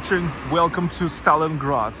you for watching. Welcome to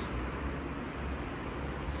Stalingrad."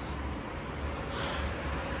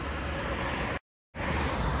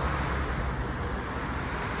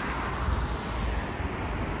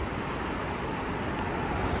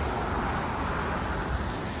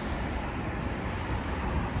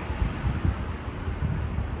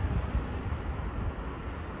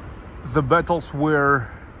 The battles were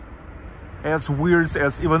as weird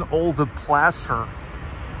as even all the plaster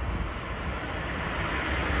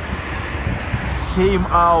came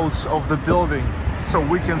out of the building, so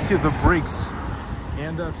we can see the bricks.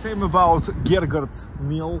 And same about Gergard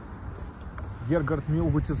mill,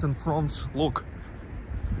 which is in front. Look,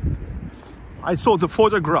 I saw the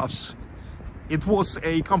photographs. It was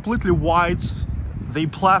a completely white. They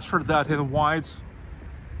plastered that in white.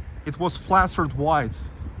 It was plastered white.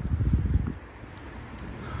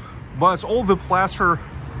 But all the plaster,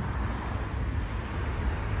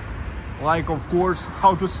 like, of course,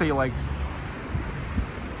 how to say, like,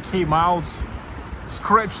 came out,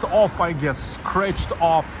 scratched off, I guess, scratched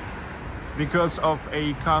off because of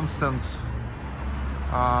a constant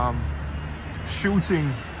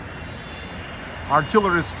shooting,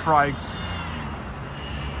 artillery strikes.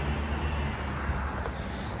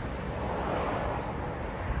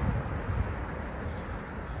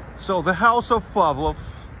 So the house of Pavlov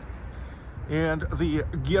and the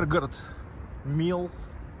Gergard mill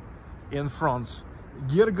in front.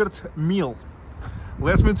 Gergard mill.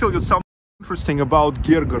 Let me tell you something interesting about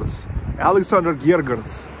Gergard. Alexander Gergard,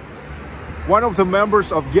 one of the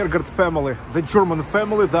members of Gergard family, the German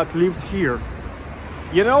family that lived here.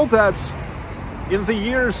 You know that in the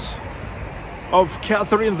years of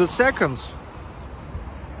Catherine II,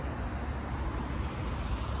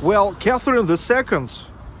 well, Catherine II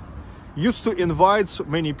used to invite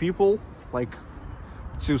many people, like,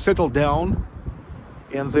 to settle down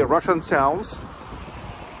in the Russian towns.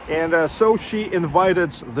 And so she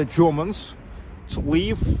invited the Germans to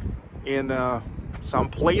live in some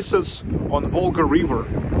places on Volga River.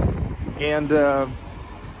 And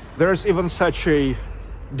there's even such a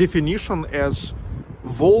definition as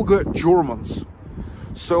Volga Germans.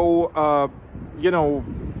 So, you know,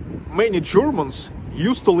 many Germans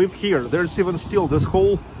used to live here. There's even still this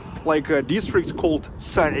whole like a district called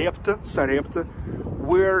Sarepta,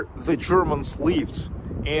 where the Germans lived.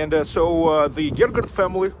 And so the Gergard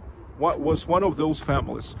family was one of those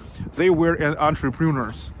families. They were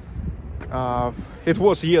entrepreneurs. It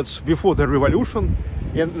was years before the revolution.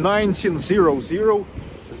 In 1900,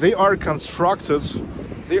 they are constructed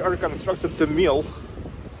the mill.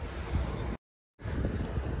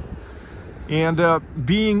 And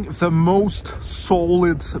being the most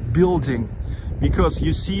solid building, because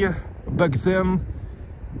you see, back then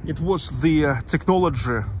it was the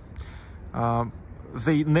technology.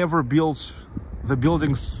 They never built the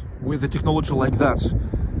buildings with the technology like that.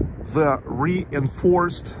 The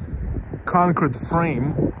reinforced concrete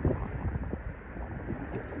frame,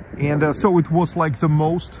 and so it was like the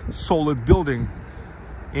most solid building.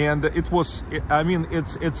 And it was, I mean,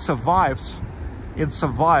 it survived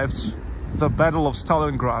the Battle of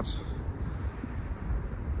Stalingrad.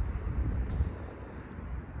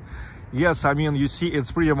 Yes, I mean, you see,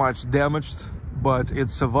 it's pretty much damaged, but it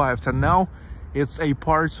survived. And now it's a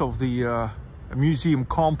part of the museum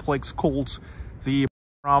complex called the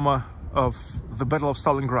Panorama of the Battle of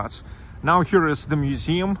Stalingrad. Now here is the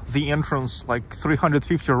museum, the entrance like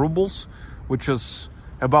 350 rubles, which is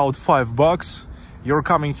about $5. You're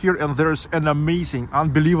coming here and there's an amazing,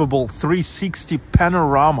 unbelievable 360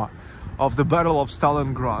 panorama of the Battle of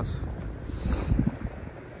Stalingrad.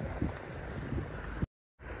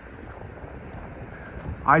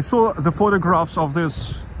 I saw the photographs of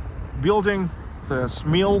this building, this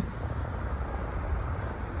mill.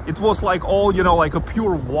 It was like all, you know, like a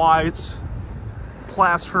pure white,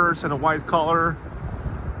 plasters and a white color.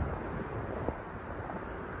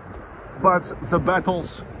 But the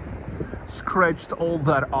battles scratched all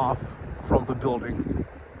that off from the building.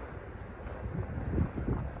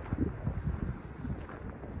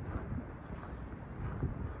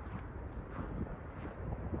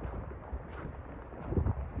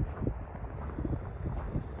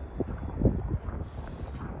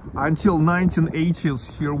 Until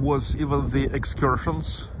 1980s, here was even the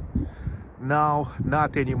excursions. Now,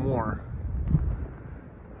 not anymore.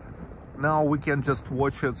 Now we can just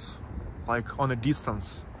watch it like on a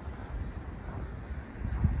distance.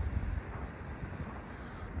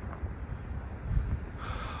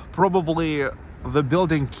 Probably the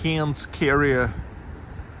building can't carry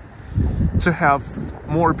to have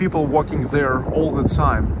more people walking there all the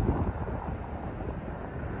time.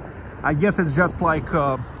 I guess it's just like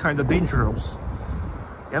kind of dangerous,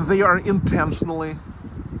 and they are intentionally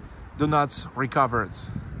do not recover it.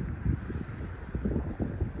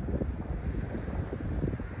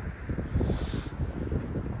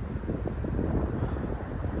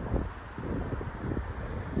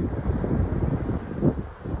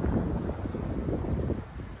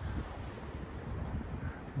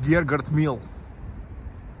 Gergard mill.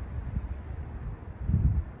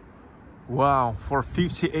 Wow, for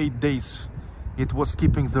 58 days it was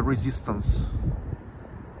keeping the resistance.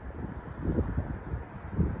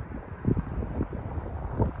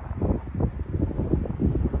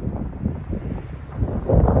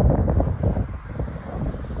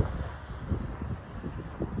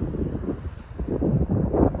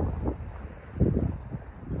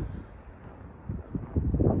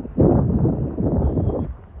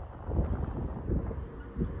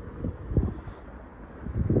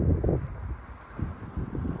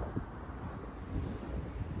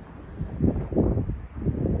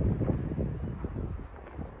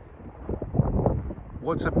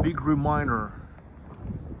 What's a big reminder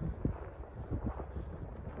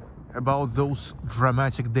about those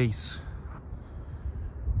dramatic days?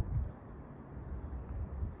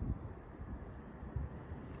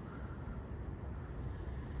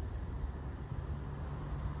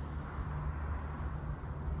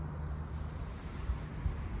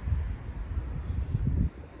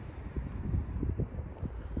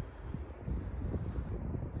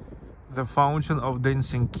 The Fountain of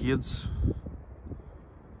Dancing Kids.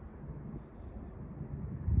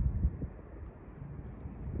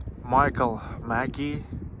 Michael, Maggie,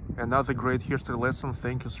 another great history lesson.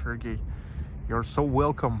 Thank you, Sergey. You're so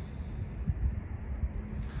welcome.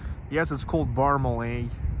 Yes, it's called Barmaley,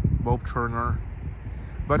 Bob Turner.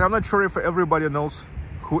 But I'm not sure if everybody knows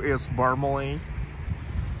who is Barmaley.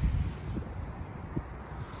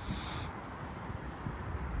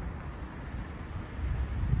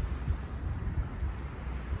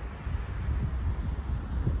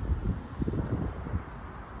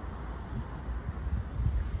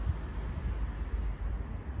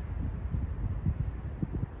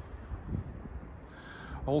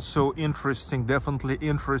 Also interesting, definitely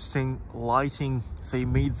interesting lighting they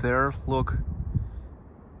made there. Look,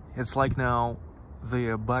 it's like now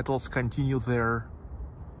the battles continue there.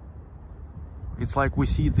 It's like we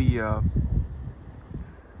see the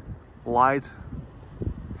light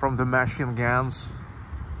from the machine guns.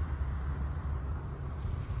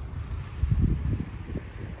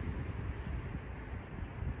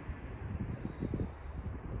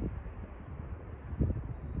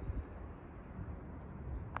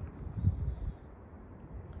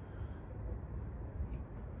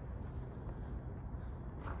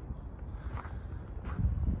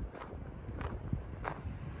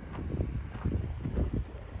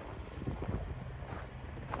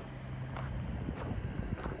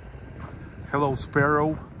 Hello,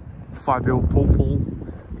 Sparrow, Fabio Popol,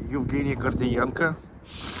 Evgeny Gordienko.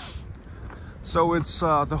 So it's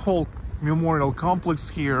the whole memorial complex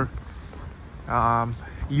here.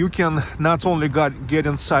 You can not only get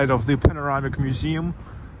inside of the panoramic museum,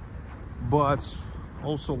 but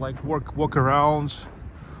also like walk around,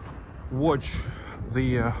 watch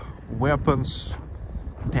the weapons,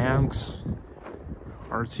 tanks,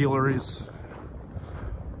 artilleries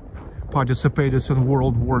participated in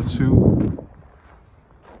World War II.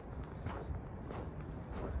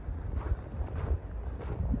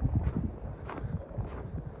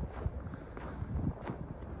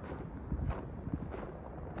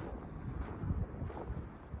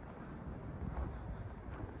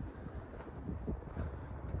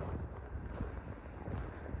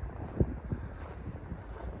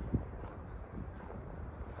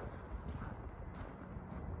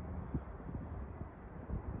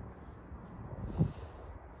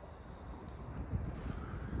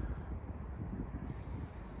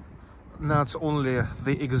 Not only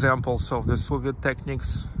the examples of the Soviet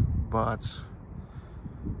techniques, but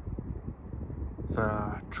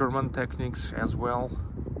the German techniques as well.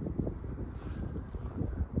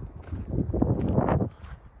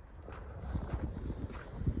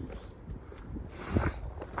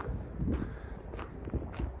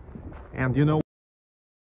 And you know,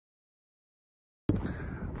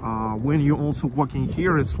 when you're also walking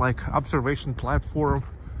here, it's like observation platform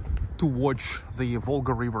to watch the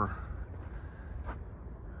Volga River.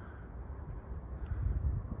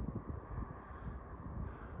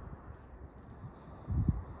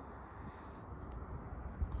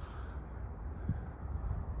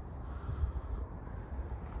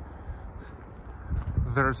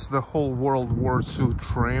 There's the whole World War II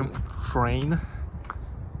train.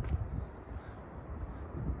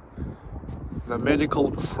 The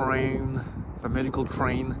medical train,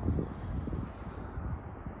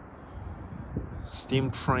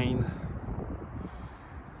 steam train.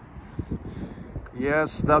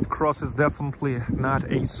 Yes, that cross is definitely not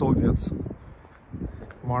a Soviet.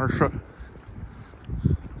 Marsha.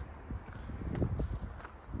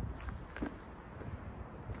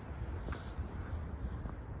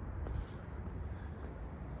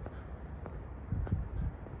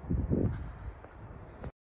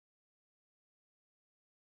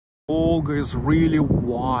 Volga is really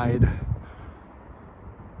wide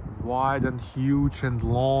and huge and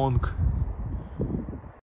long.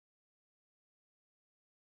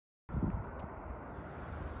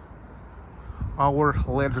 Our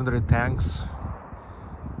legendary tanks,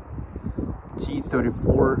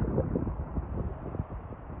 T-34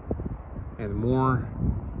 and more.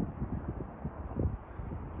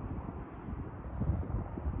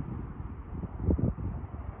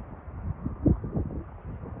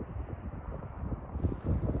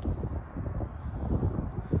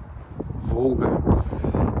 Volga.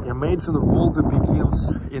 Imagine Volga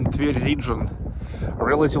begins in Tver region,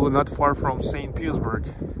 relatively not far from St. Petersburg,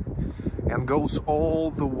 and goes all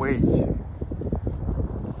the way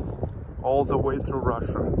through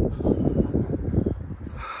Russia.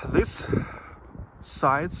 This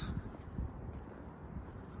side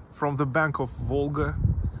from the bank of Volga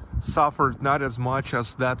suffered not as much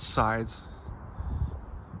as that side,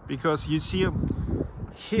 because you see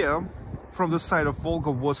here from the side of Volga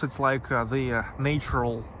was it's like the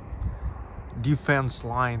natural defense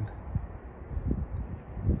line.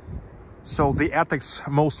 So the attacks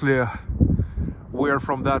mostly were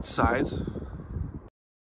from that side.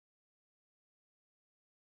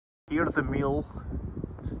 Here the mill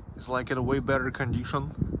is like in a way better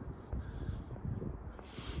condition.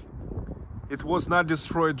 It was not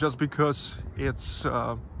destroyed just because it's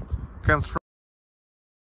constructed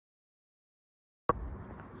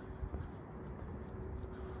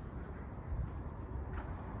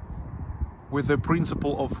with the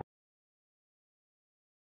principle of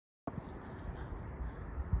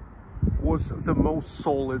was the most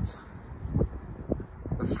solid,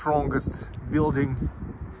 the strongest building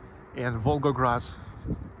in Volgograd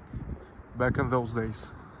back in those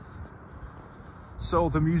days. So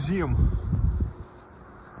the museum,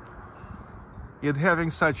 it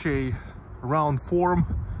having such a round form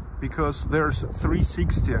because there's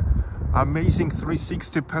 360, amazing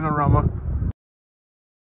 360 panorama.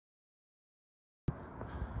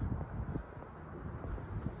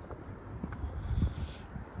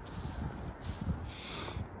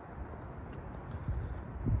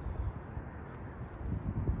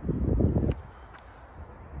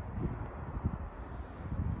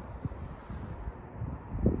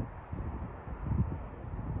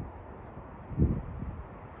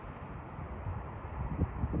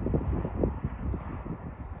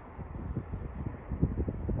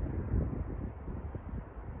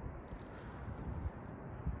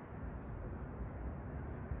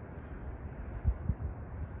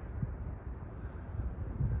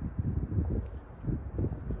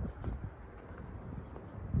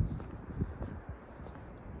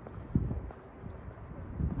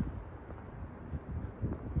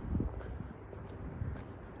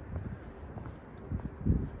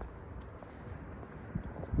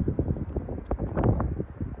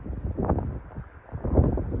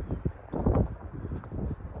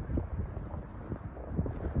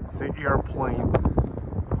 The airplane.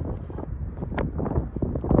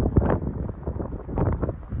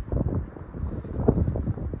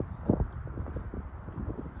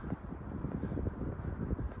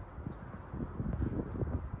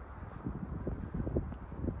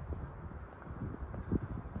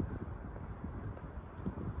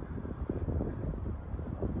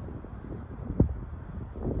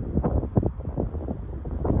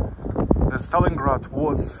 The Stalingrad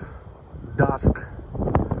was dusk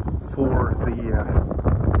for the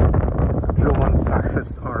German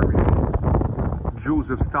fascist army.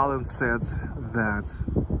 Joseph Stalin said that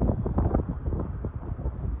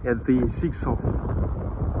at the 6th of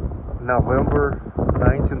November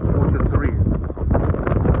 1943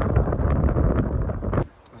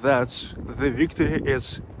 that the victory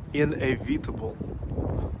is inevitable.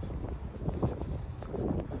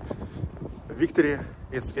 Victory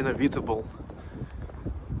is inevitable.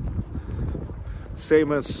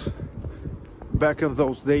 Same as back in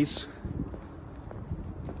those days,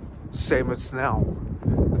 same as now.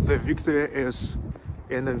 The victory is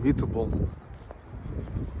inevitable.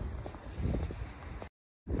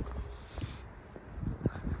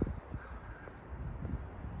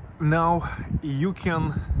 Now you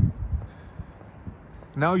can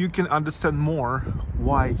understand more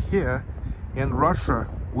why here in Russia,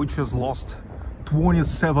 which has lost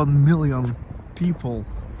 27 million people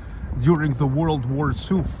during the World War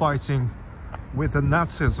II fighting with the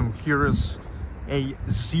Nazism, here is a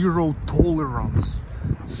zero tolerance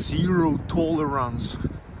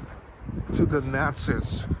to the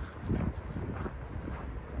Nazis.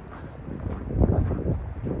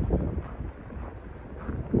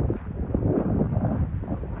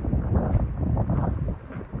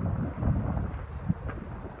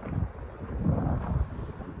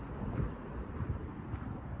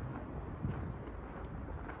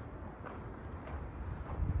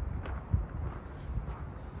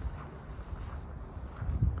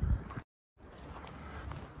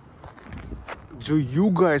 Do you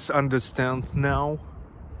guys understand now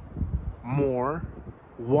more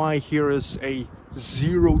why here is a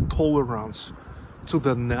zero tolerance to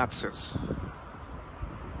the Nazis?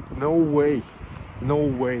 No way, no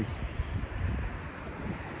way,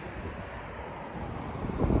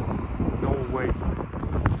 no way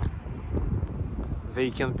they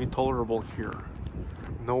can be tolerable here.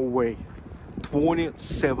 No way.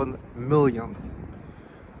 27 million.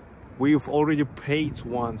 We've already paid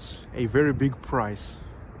once a very big price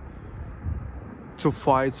to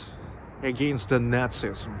fight against the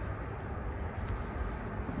Nazism.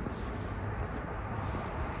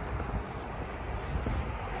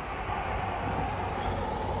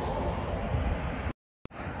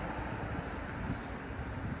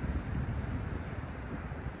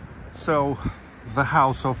 So, the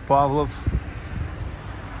house of Pavlov,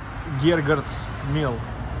 Gergard Mill.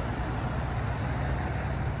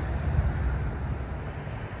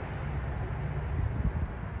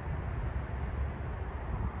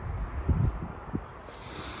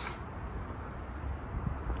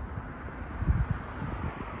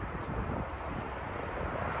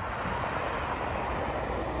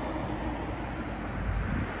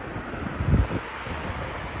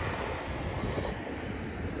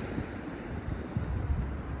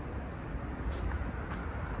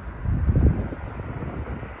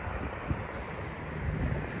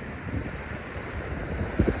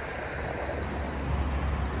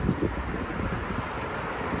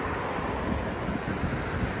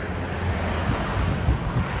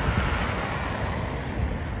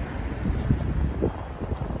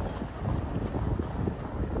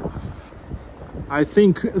 I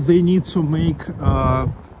think they need to make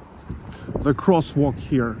the crosswalk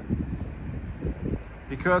here,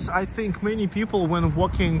 because I think many people, when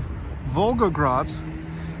walking Volgograd,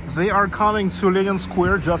 they are coming to Lenin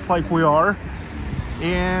Square just like we are,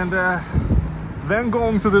 and then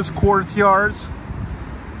going to this courtyards,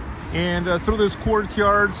 and through this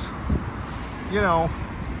courtyards, you know,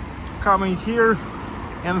 coming here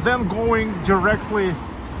and then going directly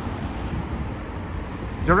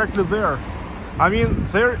there. I mean,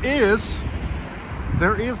 there is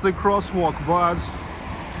the crosswalk, but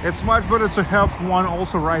it's much better to have one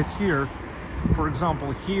also right here, for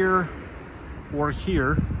example here, or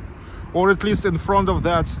at least in front of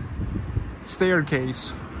that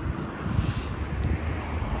staircase.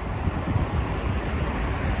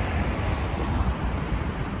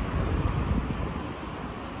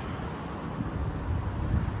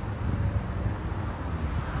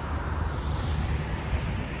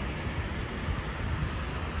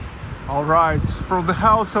 All right, from the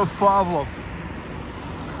house of Pavlov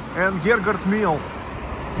and Gergard Mill,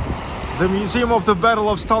 the Museum of the Battle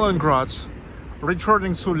of Stalingrad,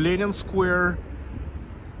 returning to Lenin Square,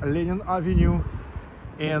 Lenin Avenue,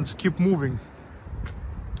 and keep moving.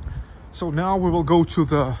 So now we will go to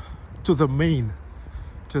the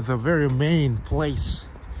very main place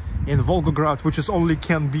in Volgograd, which is only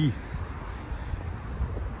can be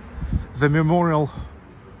the memorial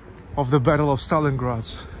of the Battle of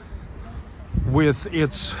Stalingrad, with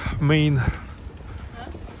its main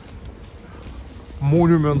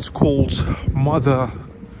monuments called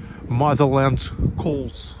Motherland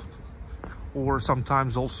Calls, or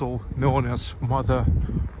sometimes also known as Mother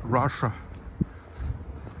Russia.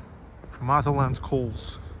 Motherland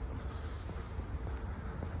Calls.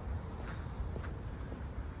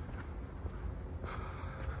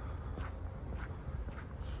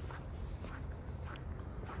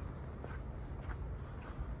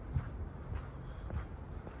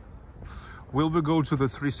 Will we go to the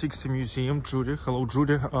 360 Museum, Judy? Hello,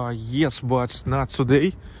 Judy. Yes, but not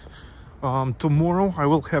today. Tomorrow I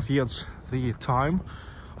will have yet the time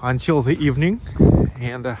until the evening,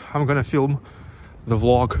 and I'm gonna film the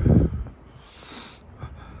vlog.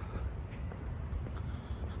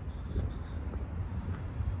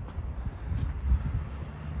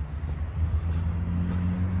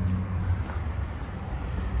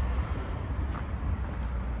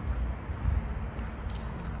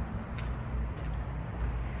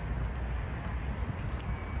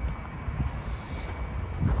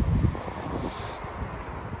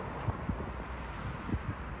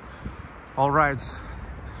 All right,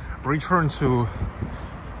 return to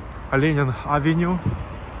Lenin Avenue,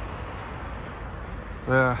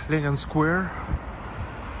 the Lenin Square,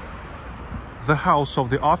 the house of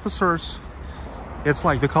the officers. It's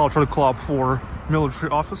like the cultural club for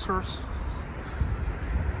military officers.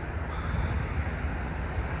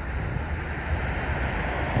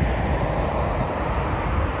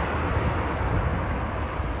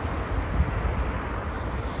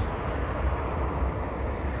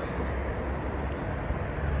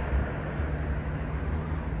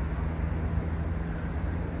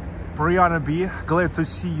 Brianna B, glad to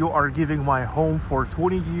see you are giving my home for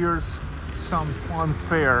 20 years some fun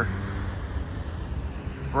fair.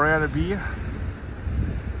 Brianna B,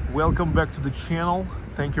 welcome back to the channel.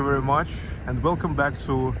 Thank you very much, and welcome back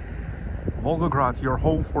to Volgograd, your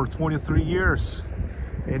home for 23 years.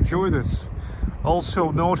 Enjoy this.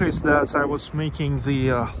 Also notice that I was making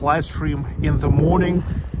the live stream in the morning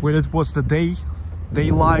when it was the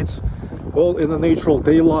daylight, all in the natural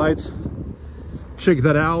daylight. Check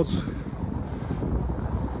that out.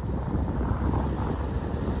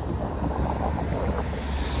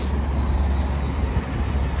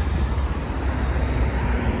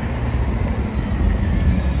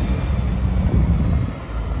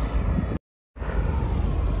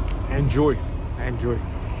 enjoy, enjoy.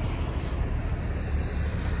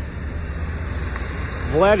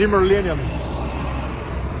 Vladimir Lenin,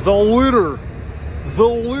 the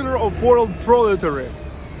leader of world proletariat.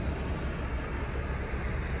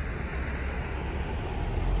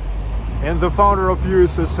 And the founder of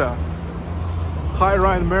USSR. Hi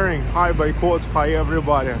Ryan Mering, hi Boycott, hi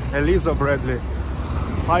everybody. Eliza Bradley,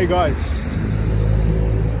 hi guys.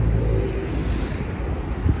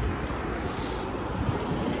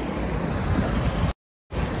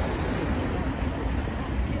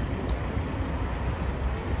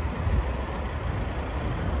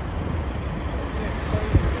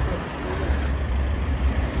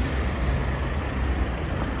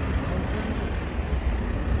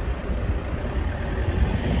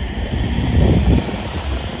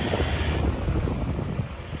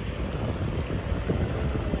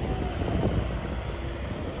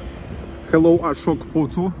 Hello, Ashok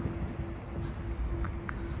Potu.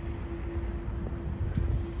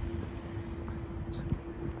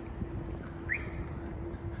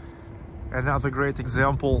 Another great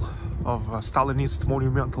example of Stalinist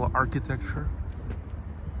monumental architecture.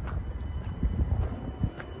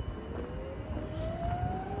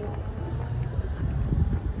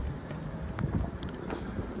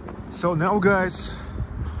 So now, guys,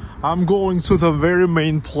 I'm going to the very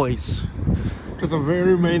main place. To the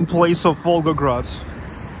very main place of Volgograd.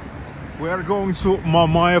 We are going to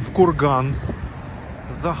Mamayev Kurgan,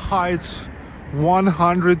 the height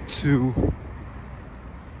 102.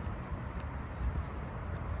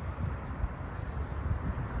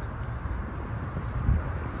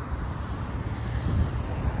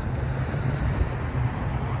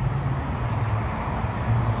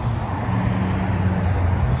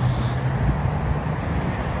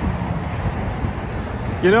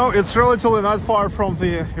 You know, it's relatively not far from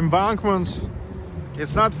the embankments.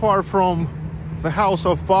 It's not far from the house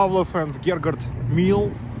of Pavlov and Gergard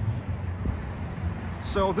Mill.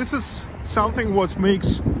 So this is something what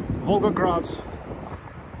makes Volgograd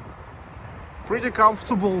pretty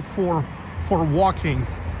comfortable for walking.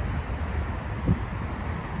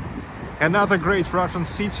 Another great Russian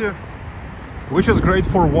city, which is great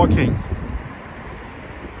for walking.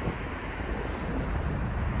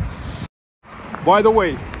 By the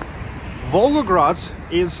way, Volgograd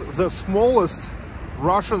is the smallest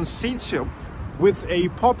Russian city with a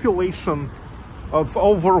population of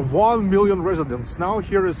over 1 million residents. Now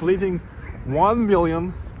here is living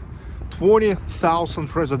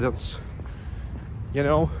 1,020,000 residents. You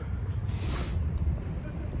know,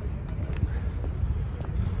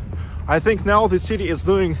 I think now the city is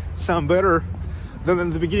doing some better than in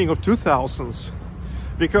the beginning of 2000s,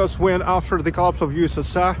 because when after the collapse of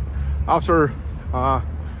USSR, after a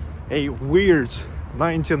weird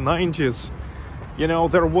 1990s, you know,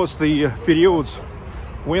 there was the periods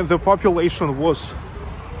when the population was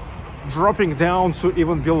dropping down to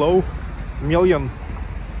even below a million,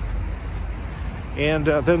 and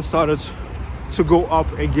then started to go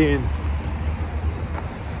up again.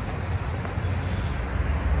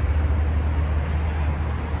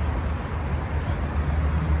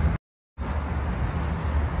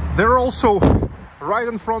 They're also right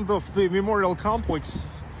in front of the memorial complex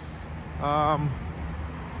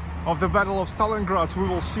of the Battle of Stalingrad. We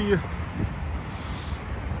will see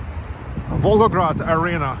Volgograd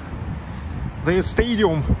Arena, the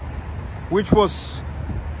stadium which was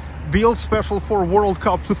built special for World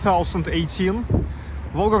Cup 2018.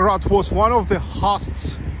 Volgograd was one of the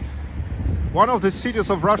hosts, one of the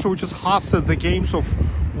cities of Russia which has hosted the games of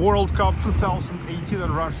World Cup 2018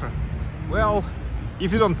 in Russia. Well,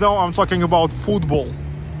 if you don't know, I'm talking about football.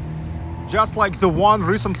 Just like the one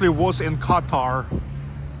recently was in Qatar.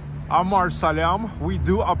 Amar Salam, we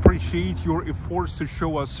do appreciate your efforts to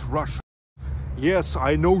show us Russia. Yes,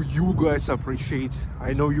 I know you guys appreciate.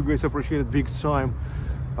 I know you guys appreciate it big time.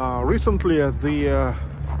 Recently, the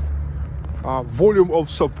volume of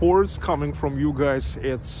supports coming from you guys,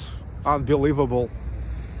 it's unbelievable.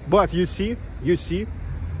 But you see,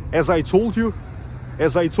 as I told you,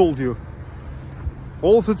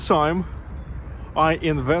 all the time I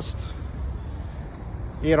invest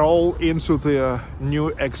it all into the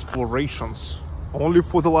new explorations. Only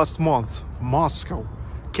for the last month, Moscow,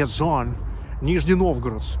 Kazan, Nizhny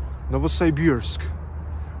Novgorod, Novosibirsk,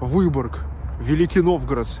 Vyborg, Великий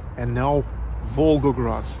Novgorod, and now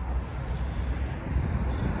Volgograd.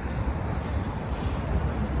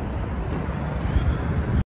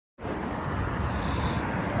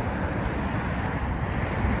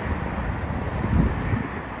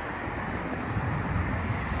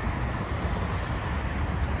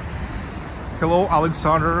 Hello,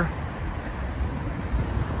 Alexander.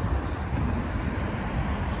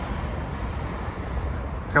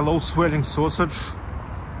 Hello, Swelling Sausage.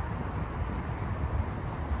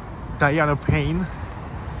 Diana Payne.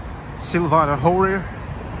 Silvana Hori.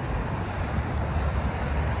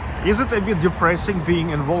 Is it a bit depressing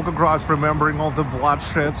being in Volgograd, remembering all the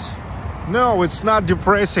bloodsheds? No, it's not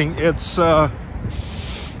depressing. It's, I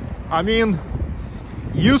mean,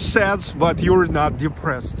 you sad, but you're not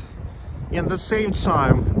depressed. In the same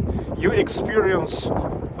time, you experience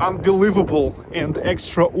unbelievable and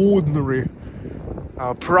extraordinary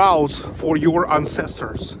proud for your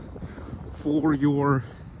ancestors, for your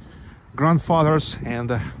grandfathers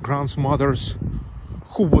and grandmothers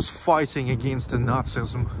who was fighting against the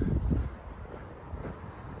Nazism.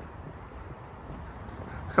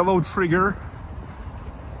 Hello, Trigger.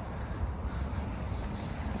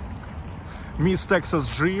 Miss Texas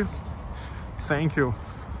G, thank you.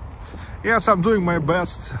 Yes, I'm doing my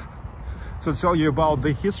best to tell you about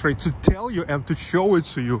the history, to tell you and to show it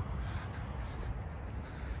to you.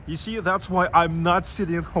 You see, that's why I'm not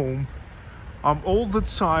sitting at home. I'm all the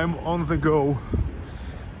time on the go.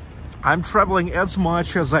 I'm traveling as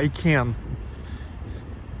much as I can.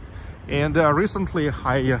 And recently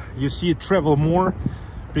you see, travel more,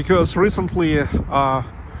 because recently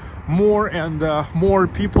more and more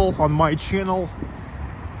people on my channel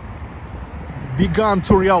began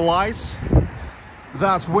to realize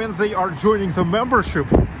that when they are joining the membership,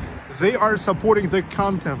 they are supporting the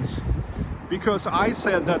content. Because I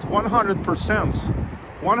said that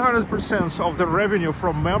 100% of the revenue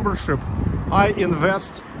from membership I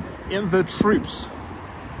invest in the trips,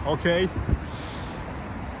 okay?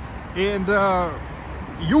 And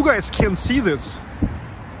you guys can see this.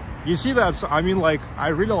 You see that, I mean, like, I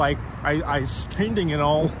really like, I spending it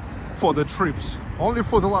all for the trips. Only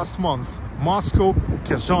for the last month. Moscow,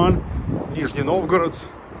 Kazan, Nizhny Novgorod,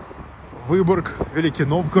 Vyborg, Великий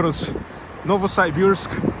Novgorod,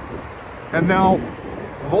 Novosibirsk, and now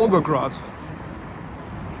Volgograd.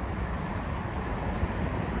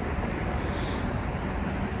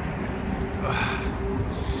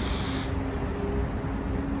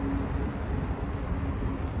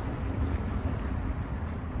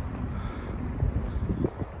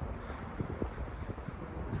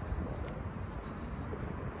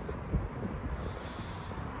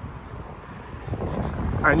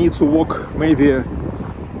 I need to walk maybe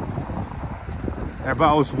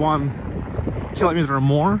about 1 kilometer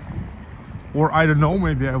more, or I don't know,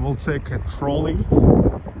 maybe I will take a trolley.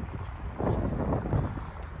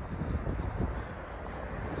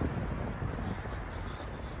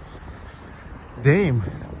 Damn,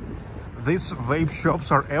 these vape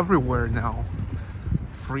shops are everywhere now.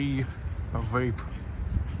 Free vape.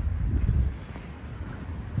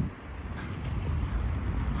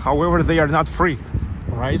 However, they are not free,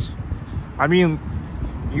 right? I mean,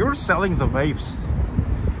 you're selling the vapes,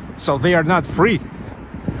 so they are not free.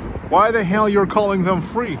 Why the hell you're calling them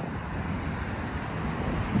free?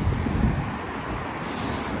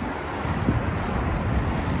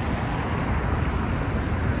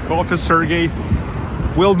 Coffee, Sergey.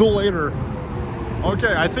 We'll do later.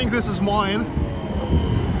 Okay, I think this is mine.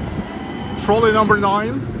 Trolley number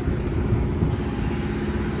 9.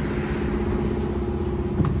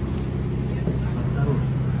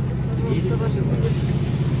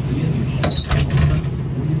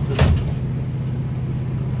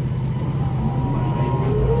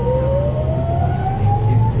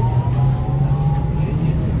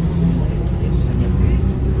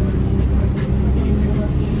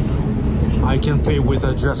 I can pay with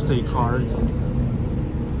a Just a card.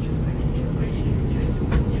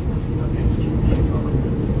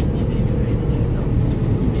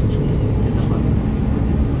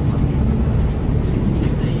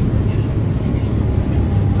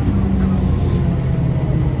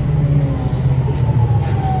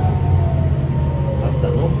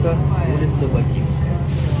 Остановка улица Бакинская.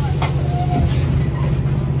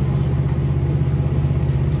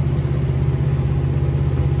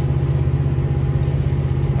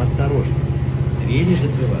 Осторожно, двери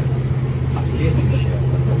закрываются. Следующая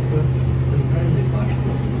остановка — центральный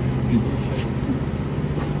башня.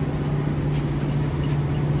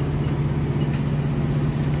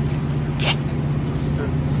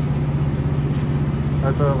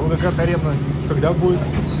 Это Волгоград арена когда будет?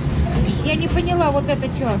 Я не поняла, вот это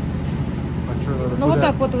что? А что надо? Ну вот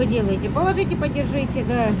так вот вы делаете. Положите, подержите,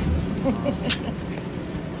 да.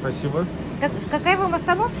 Спасибо. Какая вам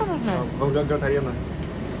остановка нужна? Волгоград арена.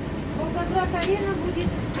 Волгоград арена будет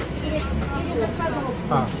через остановку.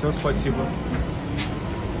 А, все, спасибо.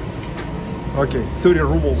 Окей, 30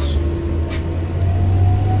 rubles.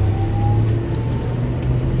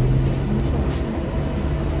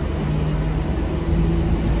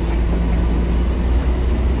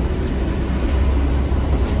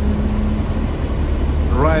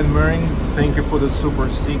 Brian Mering, thank you for the super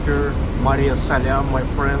sticker. Maria Salam, my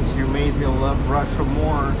friends, you made me love Russia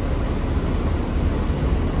more.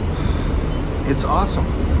 It's awesome.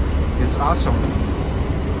 It's awesome.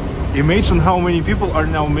 Imagine how many people are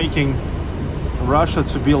now making Russia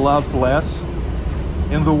to be loved less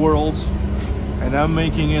in the world, and I'm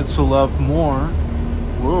making it to love more.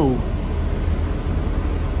 Whoa.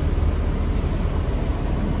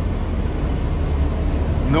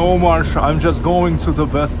 No, Marsha, I'm just going to the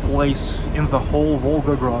best place in the whole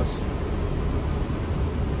Volgograd.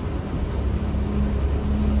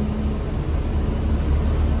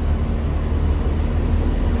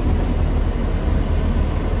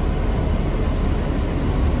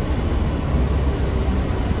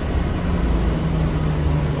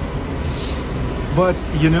 But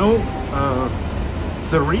you know,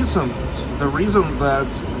 the reason that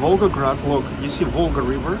Volgograd, look, you see Volga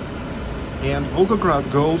River, and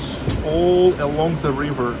Volgograd goes all along the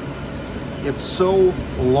river. It's so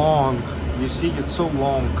long, you see, it's so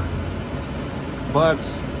long. But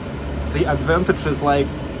the advantage is like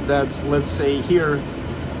that, let's say here,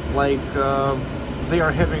 like they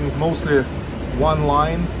are having mostly one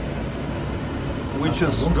line, which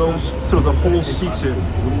goes through the whole city.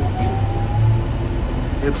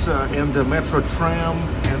 It's in the metro tram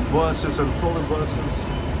and buses and trolley buses.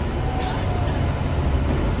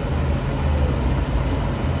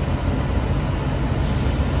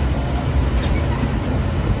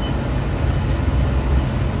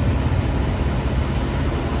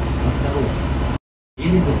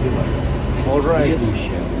 Alright,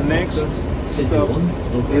 next stop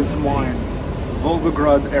is mine,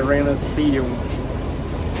 Volgograd Arena Stadium,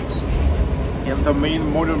 and the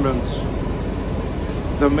main monument,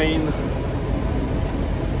 the main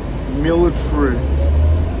military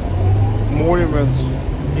monument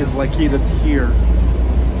is located here.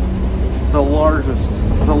 The largest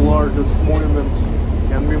monument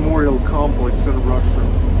and memorial complex in Russia,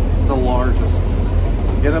 the largest.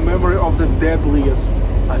 In a memory of the deadliest,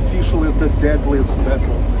 officially the deadliest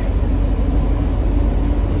battle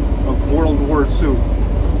of World War II.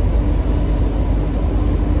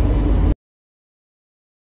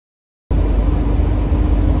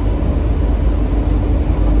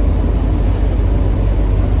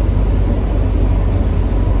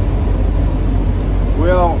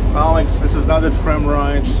 Well, Alex, this is not a tram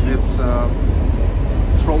ride, it's a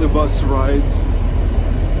trolley bus ride.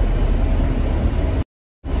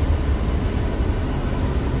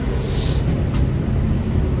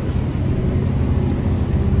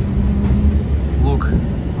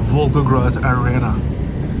 Volgograd Arena,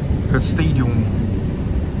 the stadium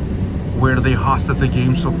where they hosted the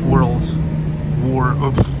games of World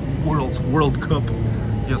Cup.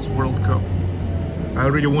 Yes, World Cup. I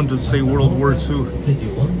already wanted to say World War II.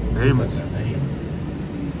 Damn it.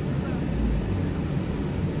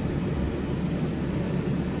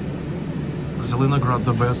 Stalingrad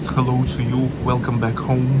the best. Hello to you. Welcome back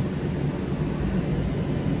home.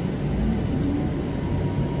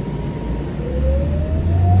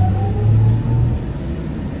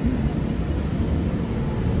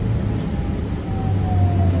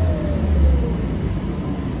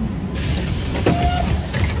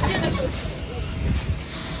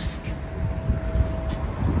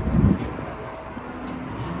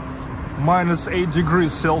 -8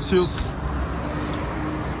 degrees Celsius.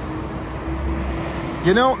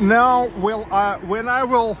 You know, now when I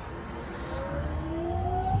will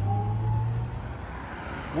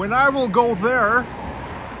go there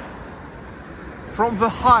from the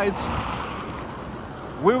heights,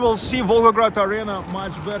 we will see Volgograd Arena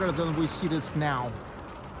much better than we see this now.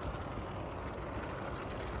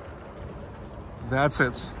 That's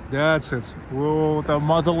it. That's it. Whoa, the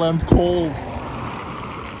motherland cold.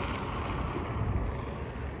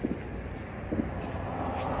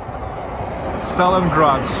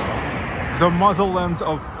 Stalingrad, the motherland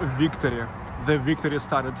of victory. The victory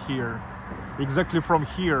started here. Exactly from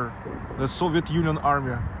here, the Soviet Union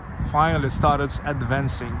army finally started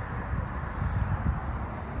advancing.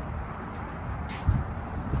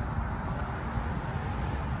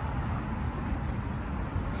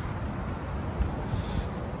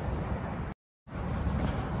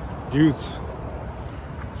 Dudes,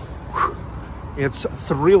 it's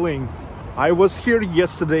thrilling. I was here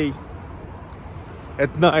yesterday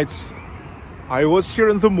at night, I was here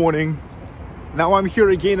in the morning, now I'm here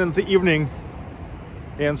again in the evening,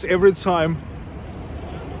 and every time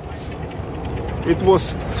it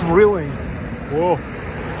was thrilling. Whoa.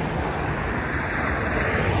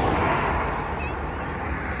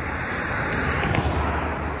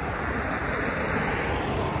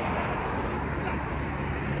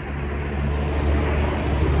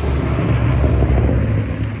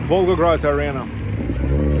 Volgograd Arena.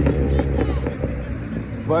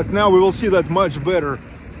 But now we will see that much better.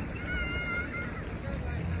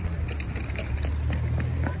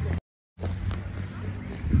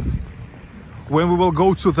 When we will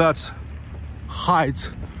go to that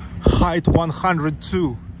height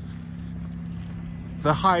 102,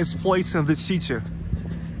 the highest place in the city.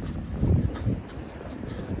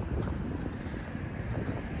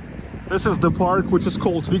 This is the park, which is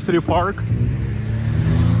called Victory Park.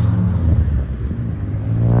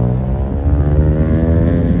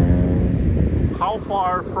 How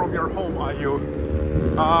far from your home are you?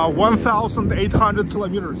 1,800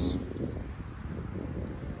 kilometers.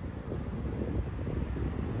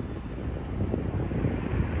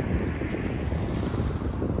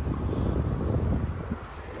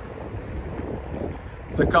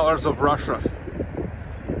 The colors of Russia: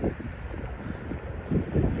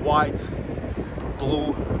 white,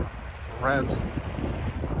 blue, red.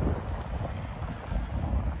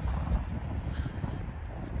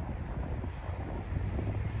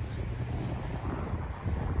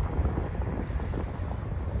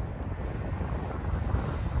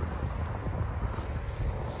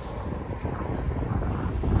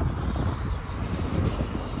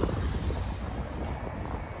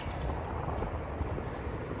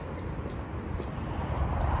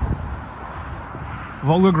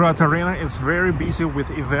 Volgograd Arena is very busy with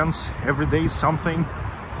events. Every day something.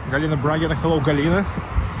 Galina Bragina, hello Galina.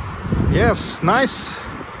 Yes, nice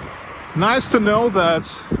to know that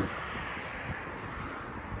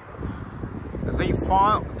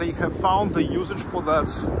they have found the usage for that.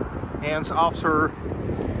 And after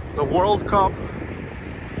the World Cup,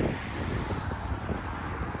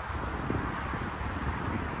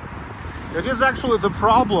 it is actually the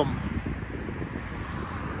problem.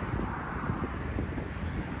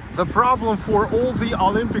 The problem for all the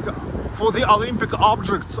Olympic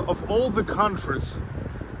objects of all the countries,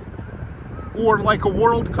 or like a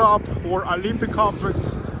World Cup or Olympic objects,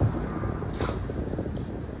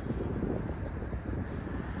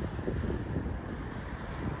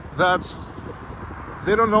 that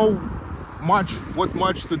they don't know what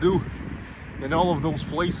much to do in all of those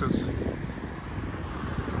places.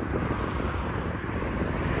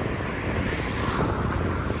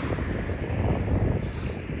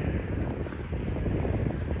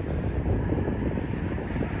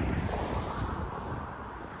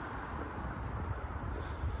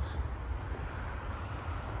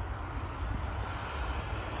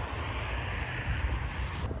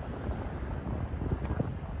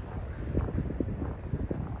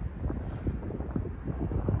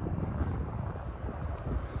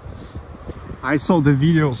 I saw the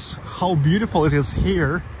videos, how beautiful it is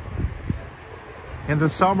here in the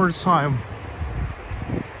summertime,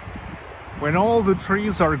 when all the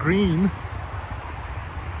trees are green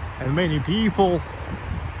and many people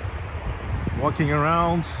walking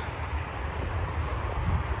around.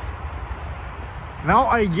 Now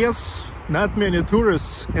I guess not many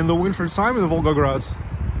tourists in the winter time in Volgograd,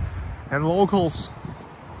 and locals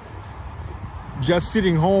just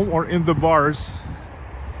sitting home or in the bars.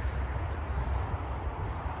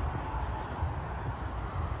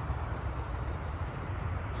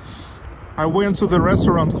 I went to the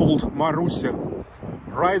restaurant called Marusia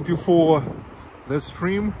right before the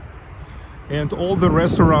stream, and all the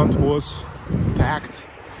restaurant was packed.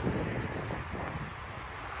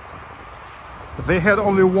 They had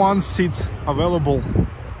only one seat available,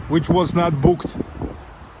 which was not booked,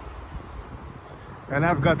 and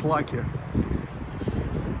I've got lucky.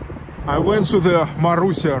 I went to the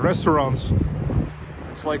Marusia restaurant.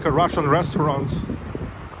 It's like a Russian restaurant,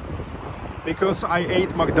 because I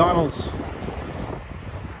ate McDonald's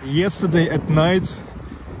yesterday at night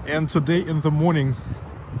and today in the morning.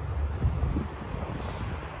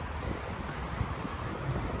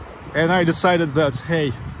 And I decided that,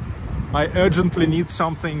 hey, I urgently need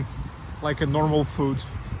something like a normal food.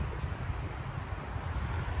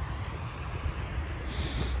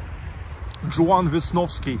 Joan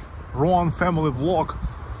Wisnowski, Rowan Family Vlog,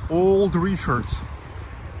 Old Richards.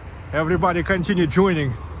 Everybody continue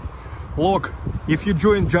joining. Look, if you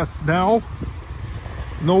joined just now,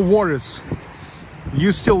 no worries.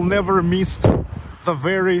 You still never missed the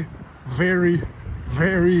very, very,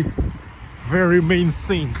 very, very main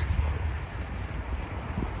thing.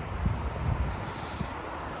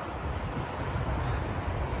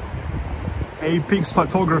 Apex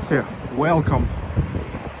Photography, welcome.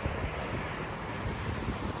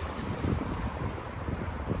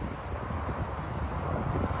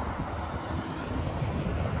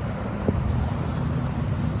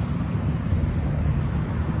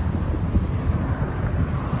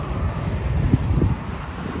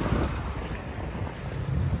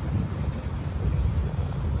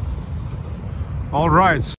 All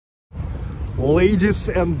right, ladies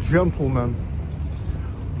and gentlemen,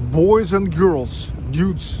 boys and girls,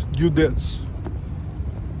 dudes, dudettes.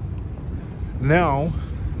 Now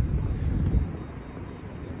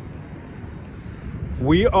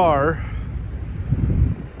we are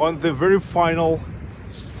on the very final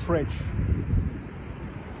stretch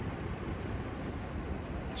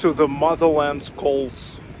to the motherland's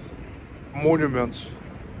calls, monuments,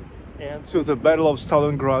 and to the Battle of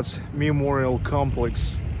Stalingrad's memorial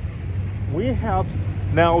complex. We have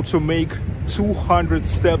now to make 200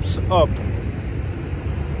 steps up.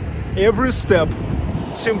 Every step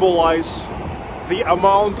symbolizes the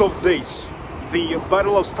amount of days the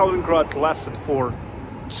Battle of Stalingrad lasted for.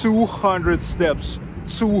 200 steps,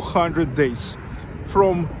 200 days,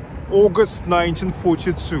 from August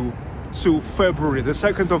 1942 to February, the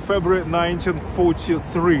 2nd of February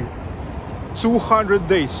 1943. 200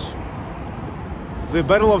 days. The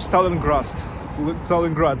Battle of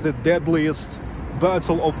Stalingrad, the deadliest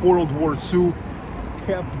battle of World War II,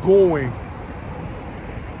 kept going.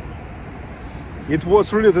 It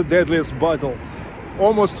was really the deadliest battle.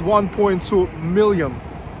 Almost 1.2 million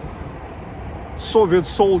Soviet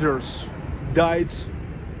soldiers died,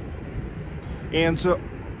 and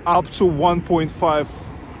up to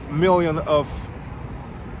 1.5 million of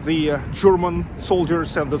the German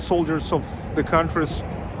soldiers and the soldiers of the countries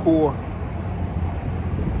who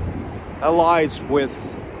allied with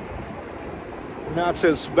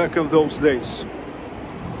Nazis back in those days.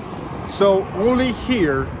 So only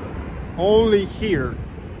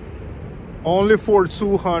for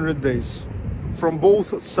 200 days, from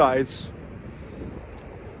both sides,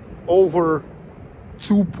 over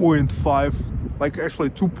 2.5, like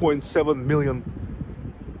actually 2.7 million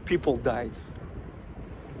people died.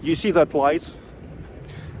 You see that light?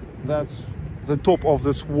 That's the top of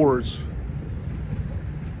the swords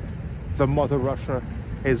the Mother Russia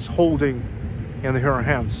is holding in her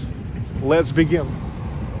hands. Let's begin.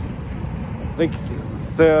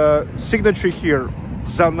 The signature here: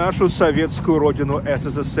 "За нашу советскую родину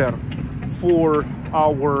СССР", for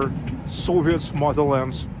our Soviet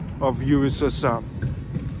motherlands of USSR.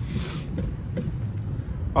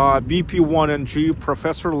 BP1NG,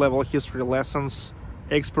 professor level history lessons,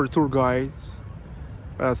 expert tour guide.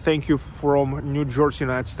 Thank you from New Jersey,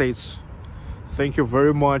 United States. Thank you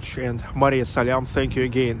very much. And Maria Salam, thank you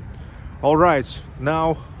again. All right,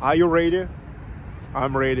 now, are you ready?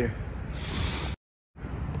 I'm ready.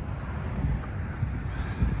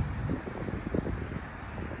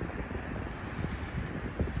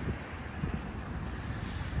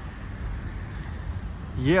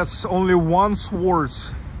 Yes, only one sword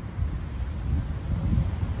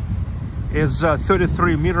is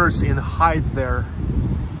 33 meters in height there.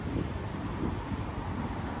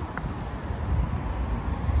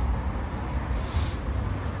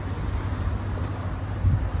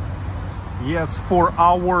 Yes, for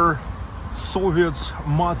our Soviet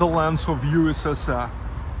motherlands of USSR.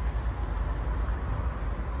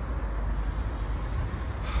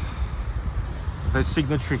 The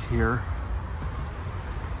signature here.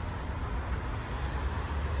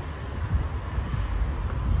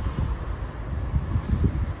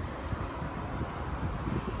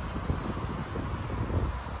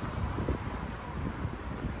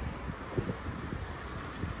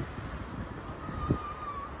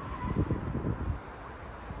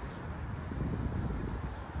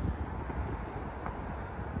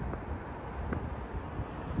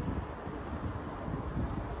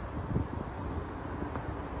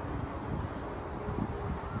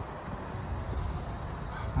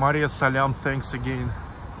 Maria Salam, thanks again.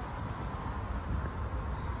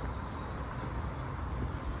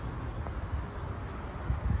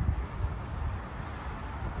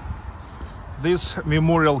 This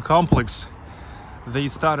memorial complex, they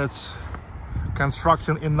started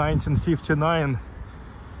construction in 1959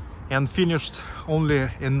 and finished only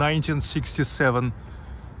in 1967.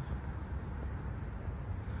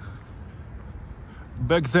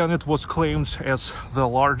 Back then it was claimed as the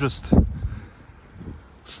largest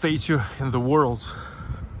statue in the world.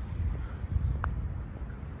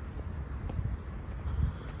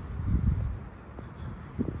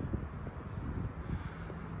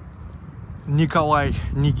 Nikolai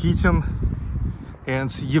Nikitin and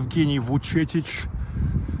Evgeny Vuchetich,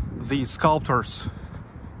 the sculptors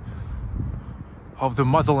of the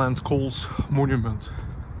Motherland Calls monument.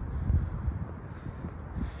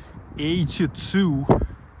 82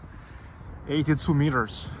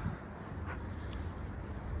 meters.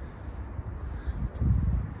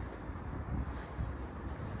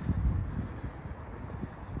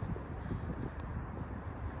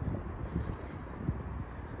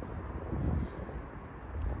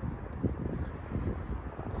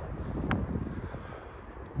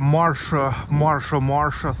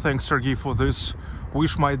 Marsha, thanks Sergey for this.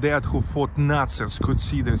 Wish my dad who fought Nazis could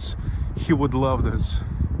see this. He would love this.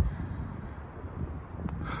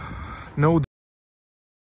 No.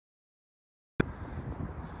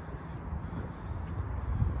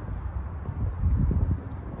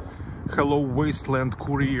 Hello, Wasteland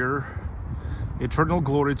Courier. Eternal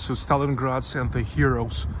glory to Stalingrad and the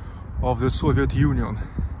heroes of the Soviet Union.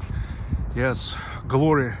 Yes,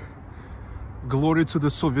 glory. Glory to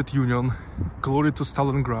the Soviet Union. Glory to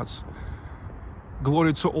Stalingrad.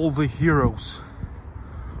 Glory to all the heroes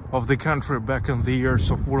of the country back in the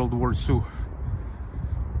years of World War II.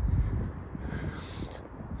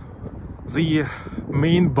 The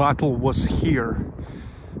main battle was here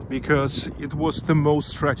because it was the most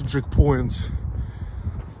strategic point.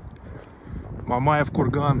 Mamayev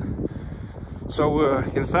Kurgan. So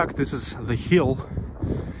in fact this is the hill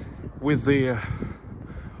with the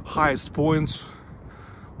highest point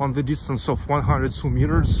on the distance of 102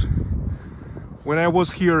 meters. When I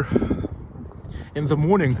was here in the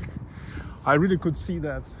morning, I really could see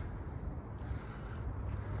that.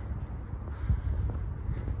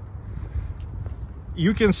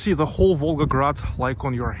 You can see the whole Volgograd like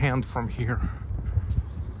on your hand from here.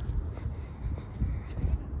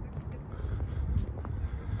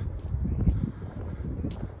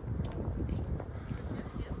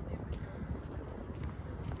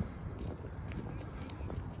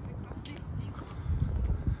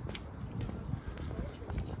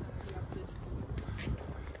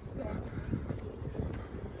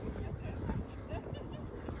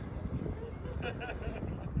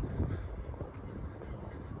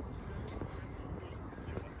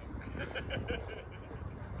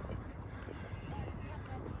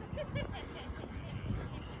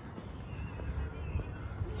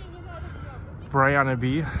 Brianna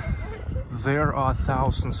B, there are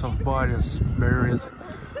thousands of bodies buried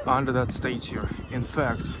under that statue. In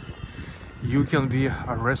fact, you can be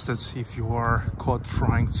arrested if you are caught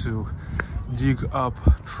trying to dig up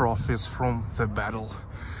trophies from the battle.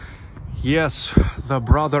 Yes, the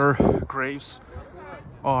brother graves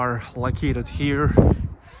are located here.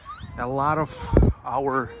 A lot of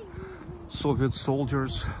our Soviet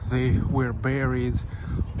soldiers, they were buried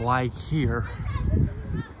like here.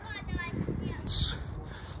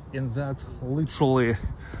 In that literally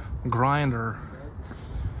grinder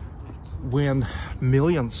when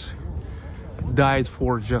millions died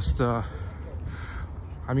for just I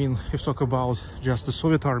mean, if you talk about just the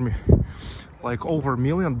Soviet army, like over a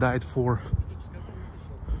million died for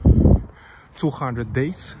 200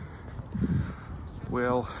 days.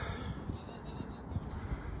 Well,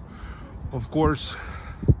 of course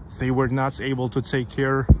they were not able to take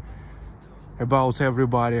care about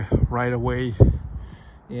everybody right away,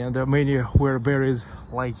 and many were buried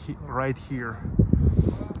like right here.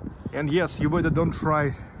 And yes, you better don't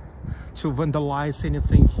try to vandalize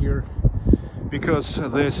anything here, because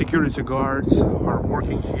the security guards are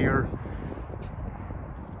working here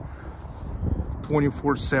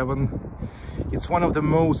 24/7. It's one of the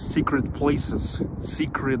most secret places,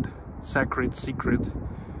 sacred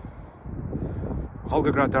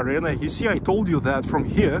Volgograd Arena. You see, I told you that from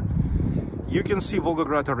here you can see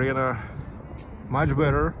Volgograd Arena much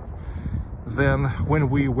better than when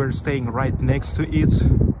we were staying right next to it.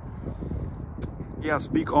 Yes,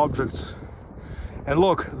 big objects. And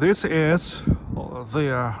look, this is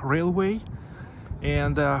the railway,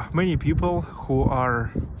 and many people who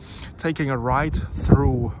are taking a ride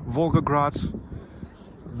through Volgograd,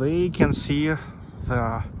 they can see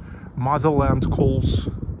the Motherland Calls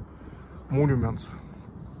monument.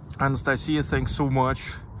 Anastasia, thanks so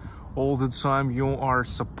much. All the time you are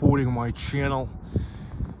supporting my channel.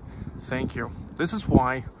 Thank you. This is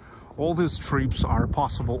why all these trips are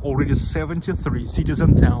possible. Already 73 cities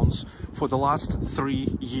and towns for the last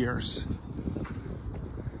 3 years.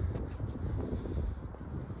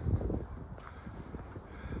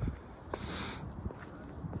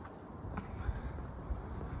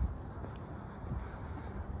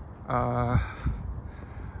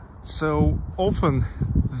 So often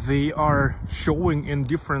they are showing in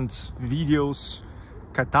different videos,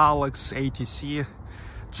 catalogs, etc.,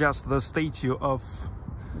 just the statue of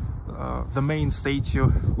the main statue,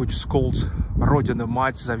 which is called Родина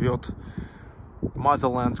Мать зовет,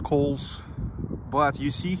 Motherland Calls. But you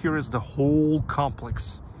see, here is the whole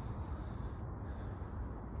complex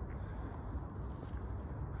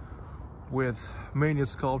with many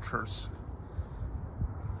sculptures.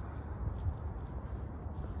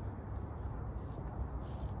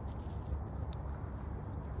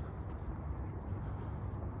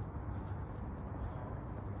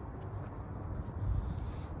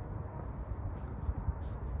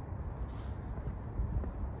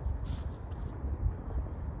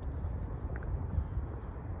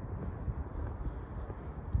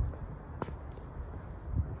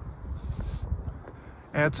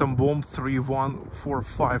 Atom Bomb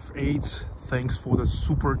 31458. Thanks for the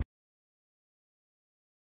super.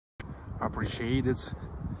 Appreciate it.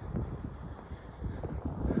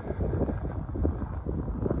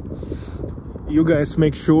 You guys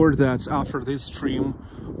make sure that after this stream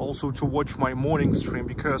also to watch my morning stream,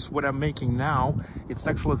 because what I'm making now, it's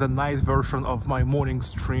actually the night version of my morning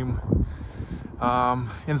stream.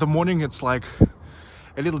 In the morning it's like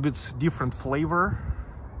a little bit different flavor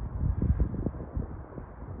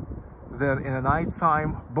than in the night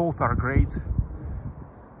time. Both are great,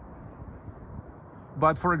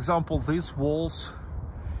 but for example these walls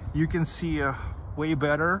you can see way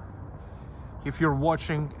better if you're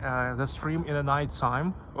watching the stream in a night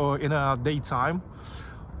time or in a daytime.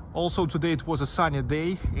 Also today it was a sunny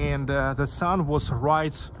day, and the sun was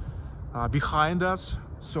right behind us,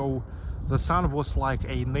 so the sun was like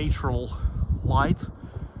a natural light.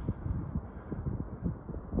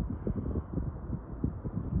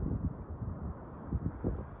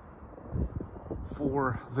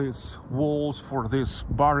 For these walls, for these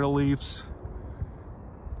bas-reliefs.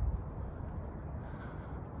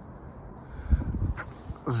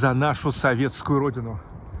 За нашу советскую родину.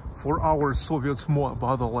 For our Soviet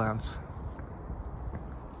motherland.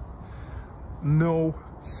 No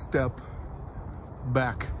step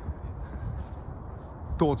back.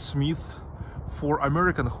 Todd Smith, for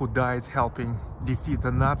American who died helping defeat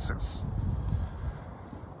the Nazis.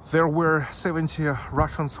 There were 70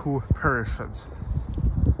 Russians who perished.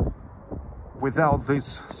 Without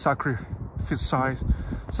this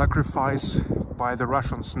sacrifice by the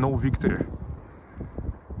Russians, no victory.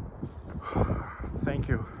 Thank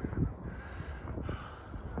you.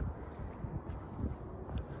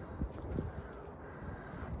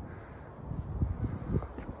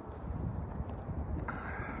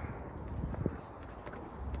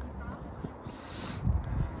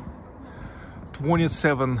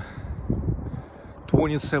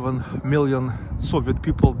 $27 million Soviet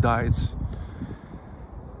people died.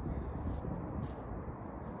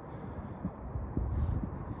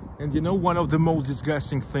 And you know, one of the most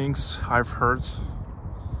disgusting things I've heard,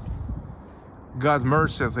 God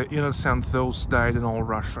mercy the innocent, those died in all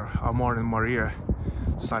Russia. Amar and Maria,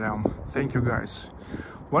 salam. Thank you guys.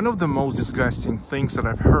 One of the most disgusting things that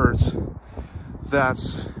I've heard, that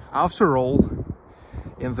after all,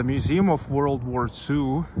 in the Museum of World War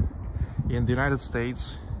II in the United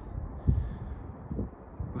States,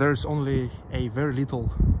 there's only a very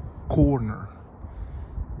little corner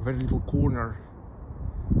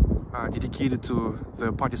dedicated to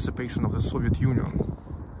the participation of the Soviet Union.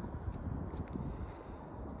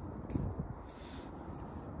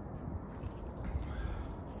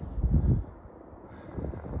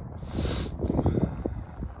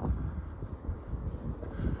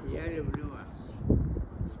 Я люблю вас.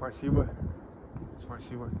 Спасибо.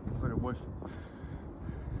 Спасибо за любовь.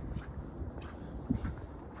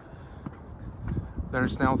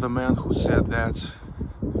 There's now the man who said that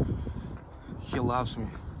he loves me.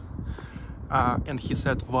 And he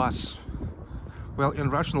said vas. Well, in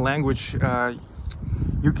Russian language,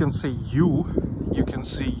 you can say you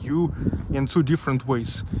in two different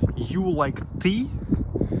ways. You like ты,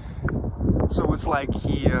 so it's like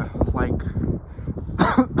he like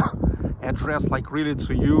addressed like really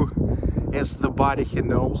to you as the body he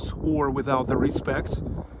knows, or without the respect,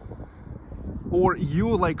 or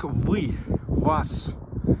you like вы, вас.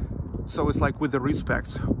 So it's like with the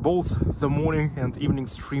respect. Both the morning and evening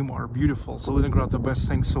stream are beautiful. Stalingrad, the best,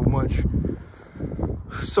 thanks so much.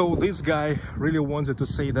 So this guy really wanted to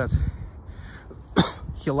say that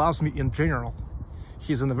he loves me in general.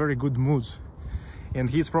 He's in a very good mood. And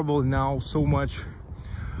he's probably now so much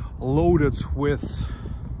loaded with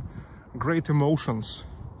great emotions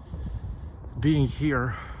being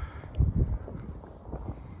here.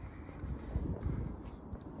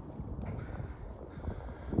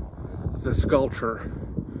 The sculpture,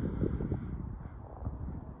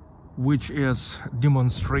 which is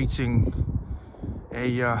demonstrating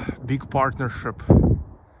a big partnership,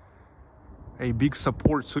 a big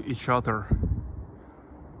support to each other,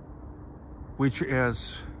 which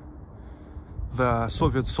is the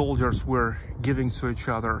Soviet soldiers were giving to each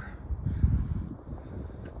other.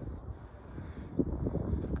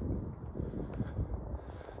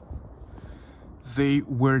 They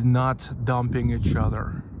were not dumping each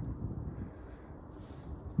other.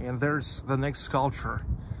 And there's the next sculpture.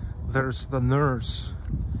 There's the nurse.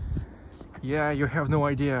 Yeah, you have no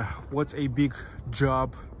idea what a big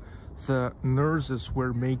job the nurses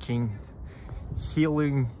were making,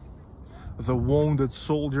 healing the wounded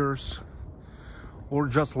soldiers, or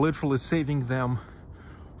just literally saving them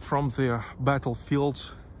from the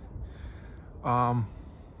battlefield.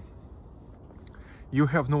 You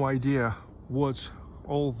have no idea what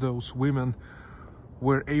all those women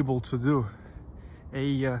were able to do.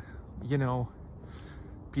 You know,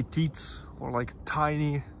 petites or like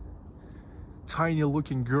tiny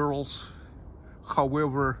looking girls,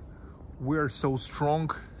 however, were so strong.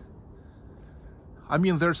 I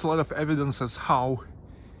mean, there's a lot of evidence as how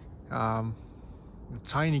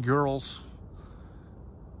tiny girls,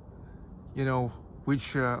 you know,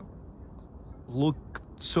 which look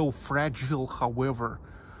so fragile, however,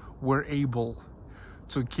 were able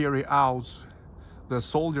to carry out the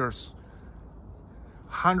soldiers,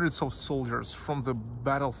 hundreds of soldiers from the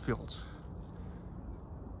battlefields.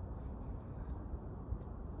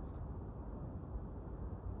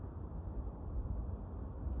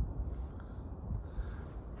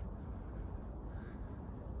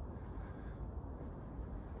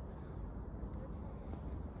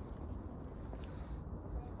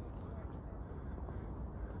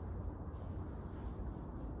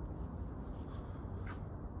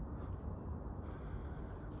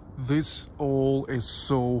 This all is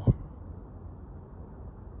so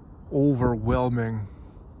overwhelming,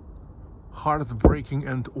 heartbreaking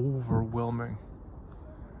and overwhelming.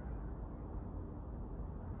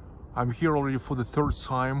 I'm here already for the third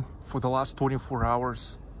time for the last 24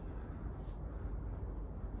 hours.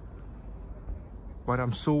 But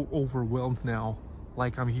I'm so overwhelmed now,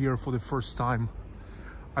 like I'm here for the first time.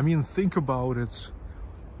 I mean, think about it.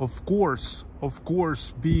 Of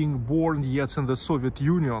course, being born yet in the Soviet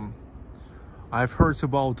Union, I've heard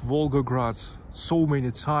about Volgograd so many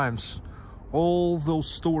times. All those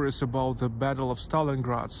stories about the Battle of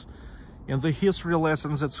Stalingrad, in the history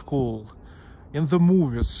lessons at school, in the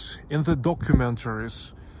movies, in the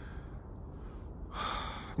documentaries.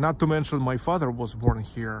 Not to mention my father was born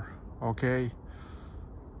here, okay?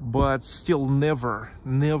 But still never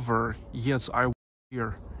yet I was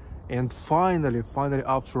here. And finally,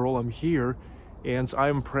 after all, I'm here, and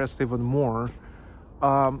I'm impressed even more.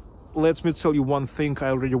 Let me tell you one thing I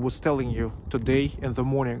already was telling you today in the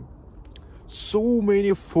morning. So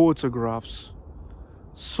many photographs,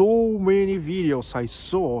 so many videos I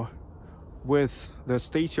saw with the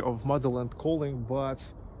statue of Motherland calling, but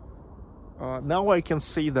now I can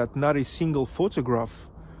say that not a single photograph,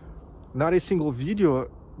 not a single video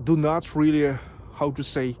do not really, how to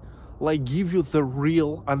say, like give you the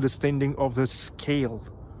real understanding of the scale.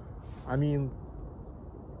 I mean,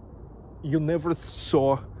 you never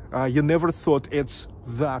thought it's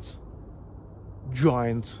that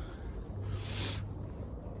giant.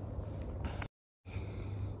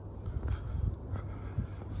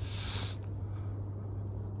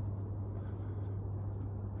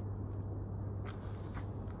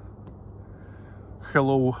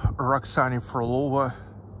 Hello, Roxani Frolova.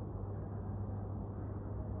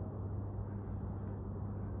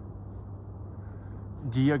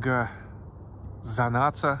 Diego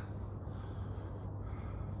Zanata.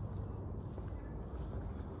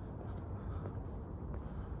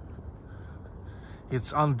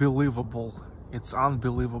 It's unbelievable. It's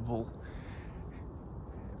unbelievable.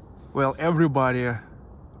 Well, everybody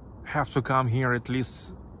have to come here at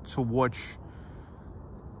least to watch,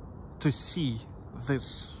 to see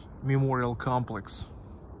this memorial complex.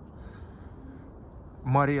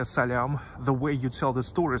 Maria Salam, the way you tell the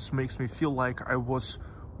stories makes me feel like I was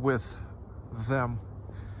with them.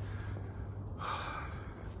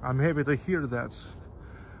 I'm happy to hear that.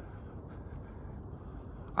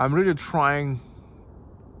 I'm really trying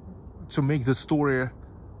to make the story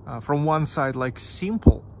from one side like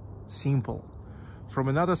simple, from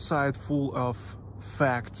another side full of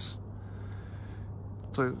facts,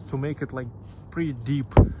 to make it like pretty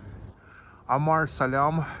deep. Amar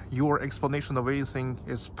Salam, your explanation of everything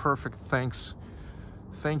is perfect. Thanks.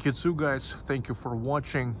 Thank you too, guys. Thank you for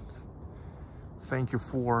watching. Thank you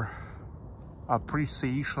for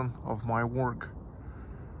appreciation of my work.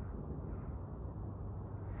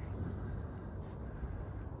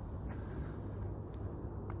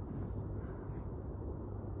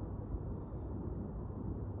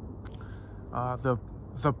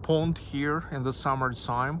 The pond here in the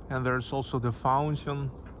summertime, and there's also the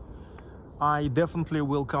fountain. I definitely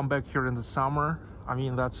will come back here in the summer. I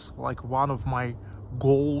mean, that's like one of my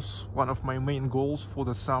goals, one of my main goals for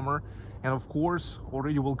the summer. And of course,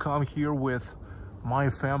 already will come here with my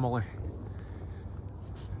family.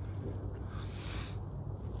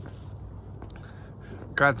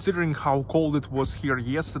 Considering how cold it was here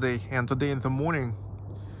yesterday and today in the morning,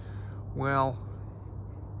 well,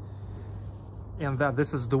 and that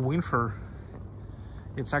this is the winter,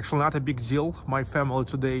 it's actually not a big deal. My family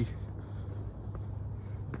today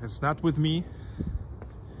is not with me.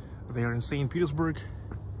 They are in St. Petersburg.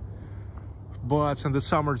 but in the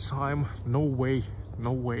summertime, no way,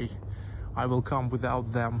 no way I will come without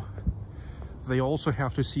them. They also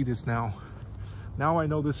have to see this now. Now I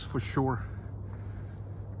know this for sure.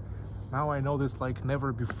 Now I know this like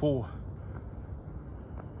never before.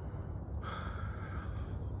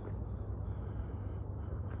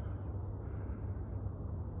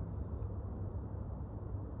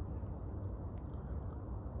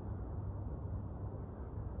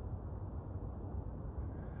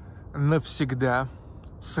 Навсегда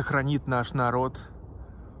сохранит наш народ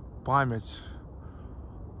память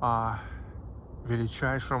о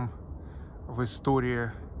величайшем в истории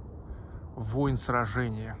войн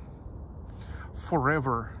сражения.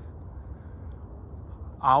 Forever,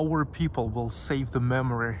 our people will save the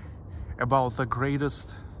memory about the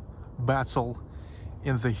greatest battle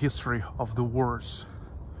in the history of the wars.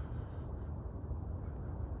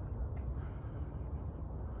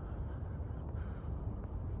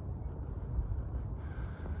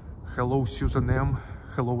 Hello, Susan M.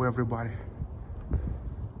 Hello, everybody.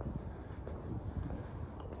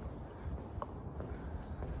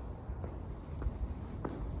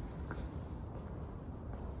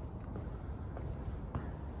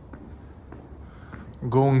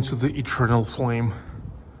 Going to the eternal flame.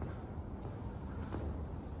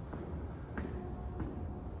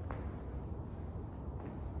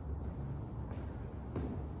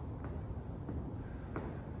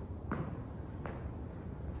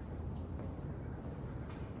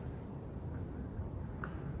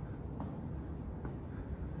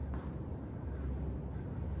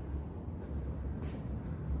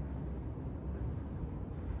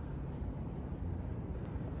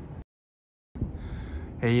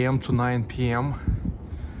 AM to 9 p.m.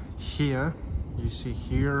 Here, you see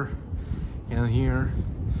here and here,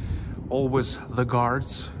 always the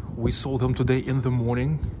guards. We saw them today in the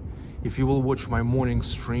morning. If you will watch my morning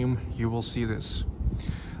stream, you will see this.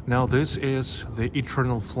 Now this is the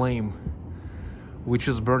eternal flame, which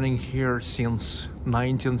is burning here since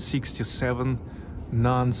 1967,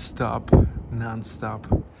 non-stop,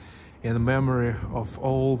 in memory of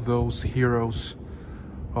all those heroes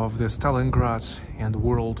of the Stalingrad and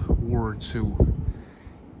World War II.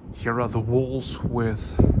 Here are the walls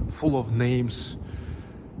full of names,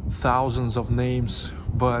 thousands of names,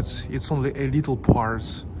 but it's only a little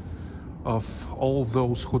part of all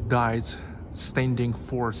those who died standing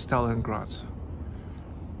for Stalingrad.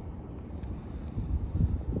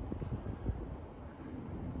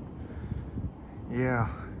 Yeah,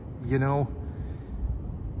 you know,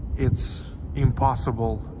 it's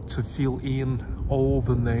impossible to fill in all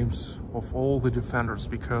the names of all the defenders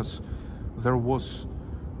because there was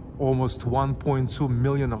almost 1.2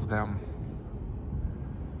 million of them.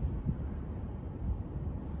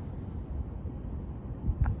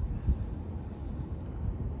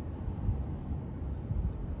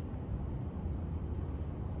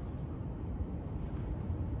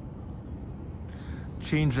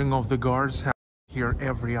 Changing of the guards here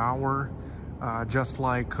every hour, just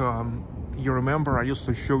like you remember I used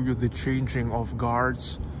to show you the changing of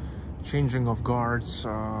guards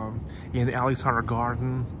in Alexander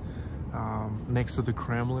Garden, next to the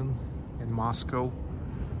Kremlin in Moscow.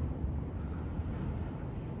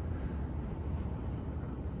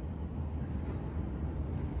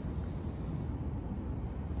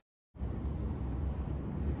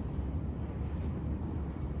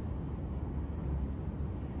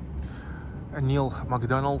 Neil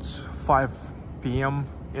McDonald's, 5 p.m.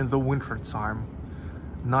 in the winter time,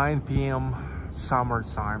 9 p.m.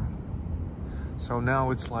 summertime. So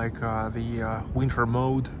now it's like the winter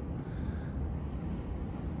mode.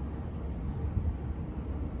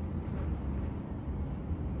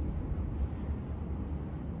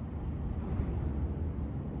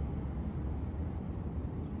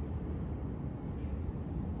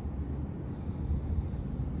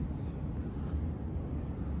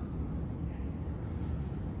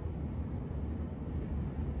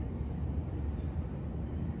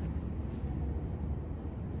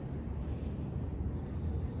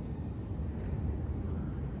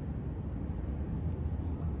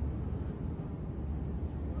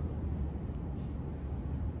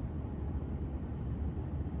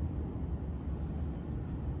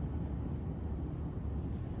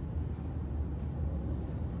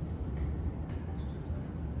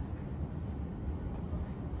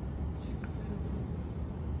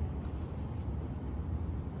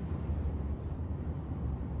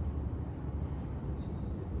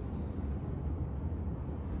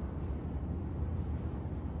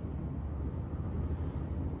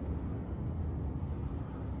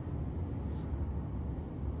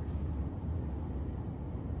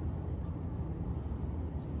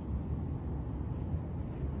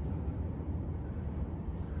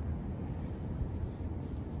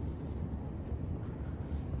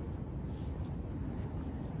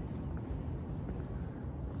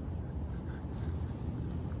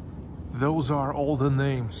 Those are all the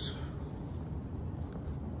names.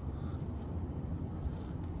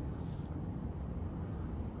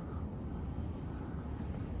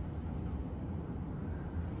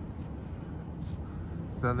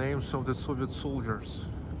 The names of the Soviet soldiers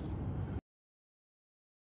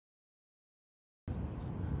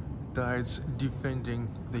died defending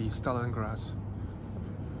the Stalingrad.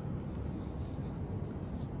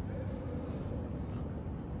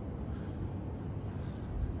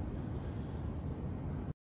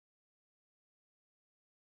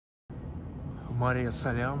 Maria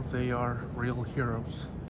Salam, they are real heroes.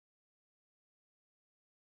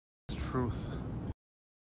 It's truth.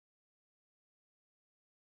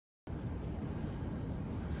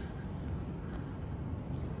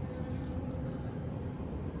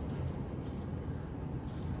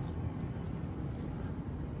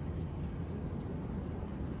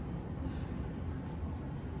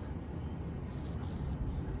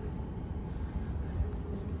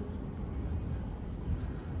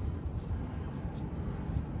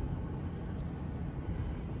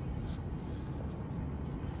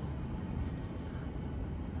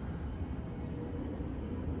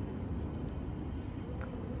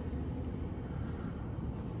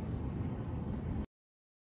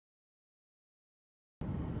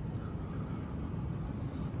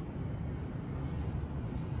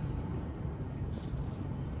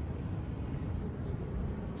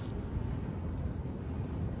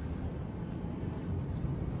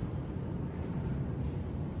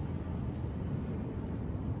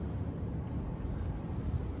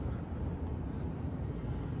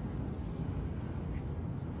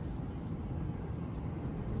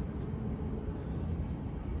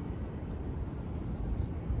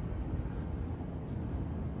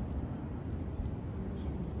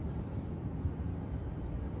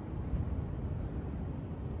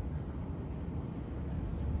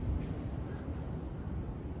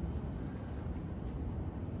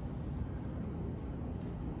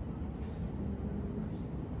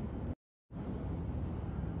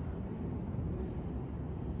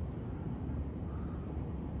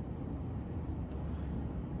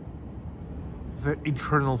 The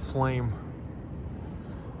eternal flame.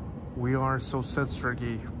 We are so sad,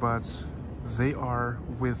 Sergei, but they are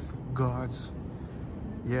with God.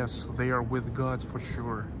 Yes, they are with God for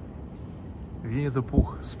sure. Winnie the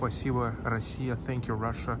Pooh, спасибо, Россия, thank you,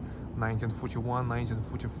 Russia, 1941,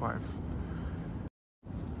 1945.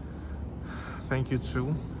 Thank you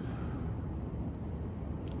too.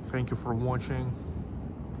 Thank you for watching.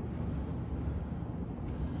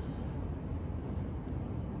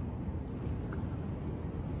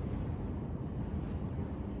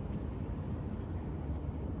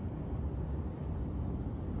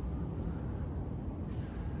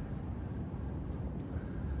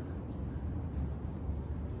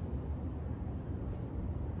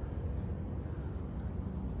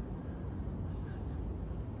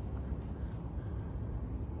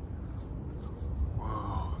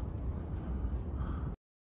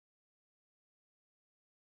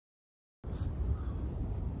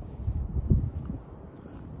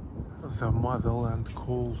 The motherland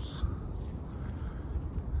calls.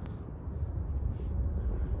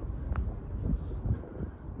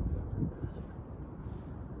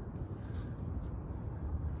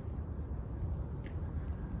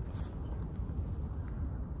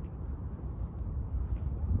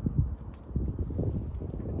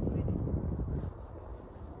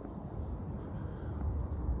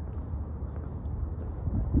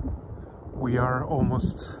 We are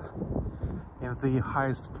almost in the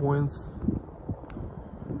highest point.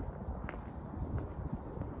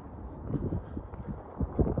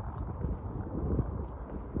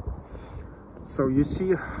 So you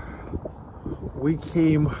see, we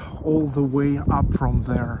came all the way up from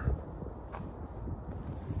there.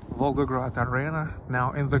 Volgograd Arena,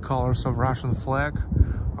 now in the colors of Russian flag,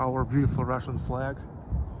 our beautiful Russian flag.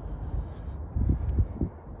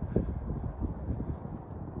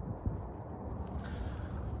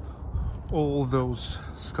 All those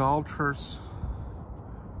sculptures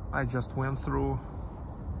I just went through.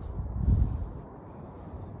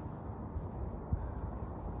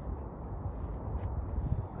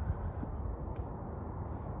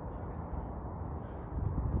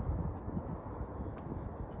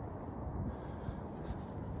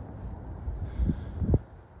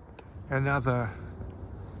 Another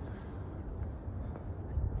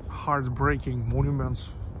heartbreaking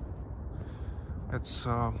monuments. It's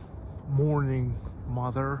Mourning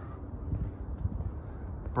Mother,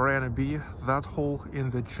 Brianna B. That hole in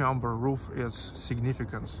the chamber roof is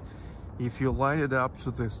significant. If you line it up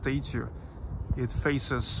to the statue, it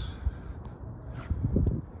faces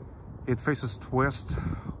It faces west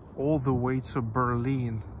all the way to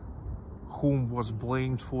Berlin, whom was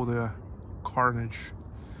blamed for the carnage.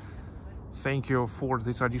 Thank you for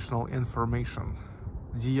this additional information.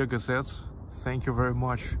 Dear Gazette, thank you very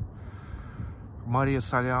much. Maria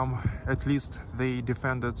Salam, at least they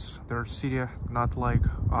defended their city, not like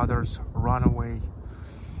others run away.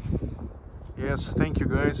 Yes, thank you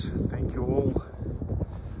guys, thank you all.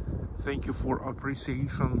 Thank you for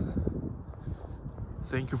appreciation.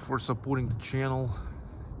 Thank you for supporting the channel.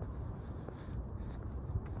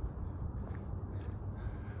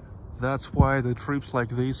 That's why the trips like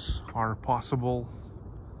this are possible.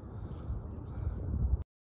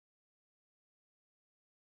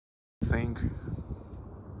 Think.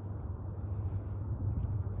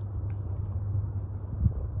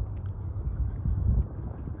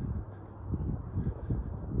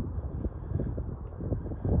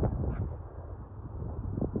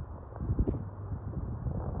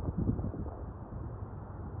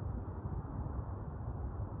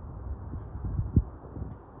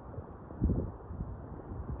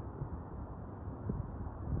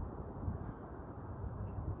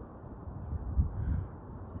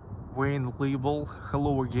 Wayne Label,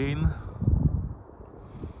 hello again.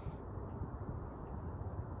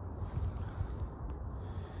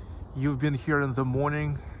 You've been here in the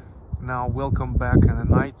morning, now welcome back in the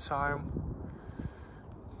night time.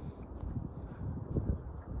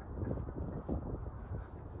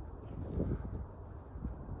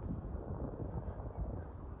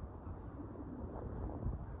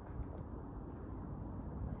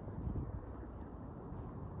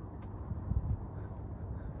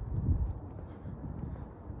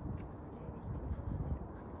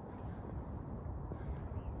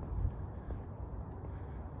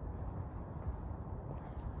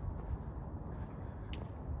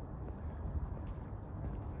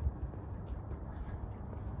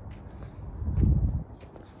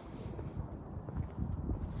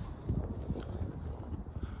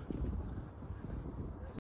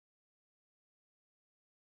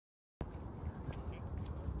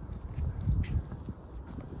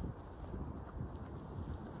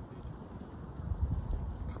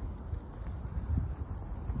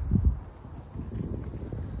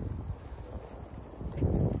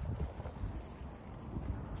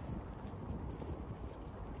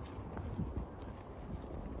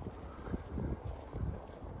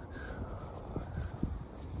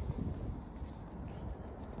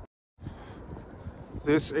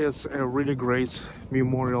 This is a really great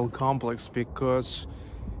memorial complex because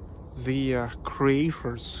the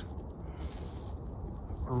creators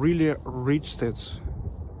really reached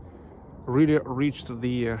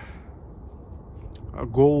the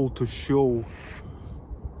goal to show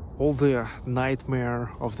all the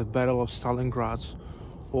nightmare of the Battle of Stalingrad,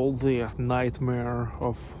 all the nightmare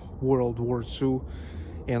of World War II,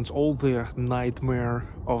 and all the nightmare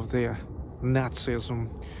of the Nazism.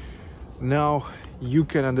 Now you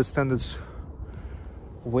can understand it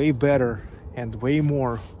way better and way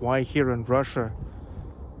more why here in Russia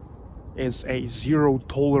is a zero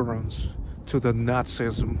tolerance to the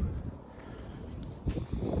Nazism.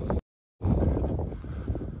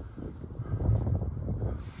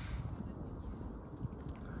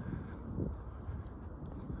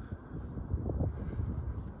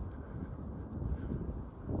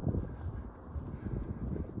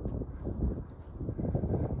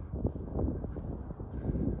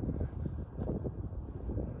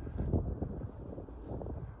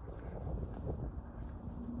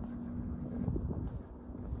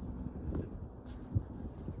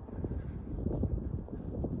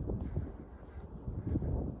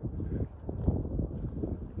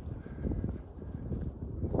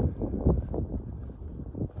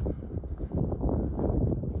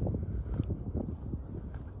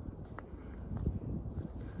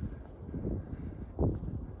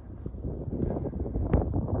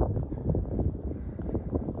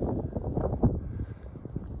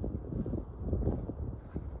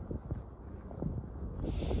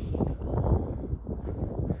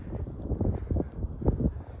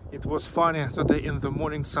 It was funny, today in the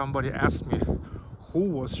morning somebody asked me, who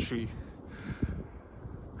was she?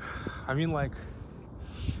 I mean, like,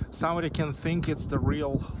 somebody can think it's the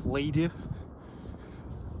real lady,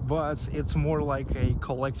 but it's more like a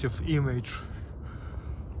collective image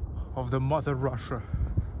of the Mother Russia,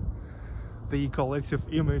 the collective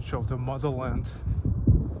image of the motherland.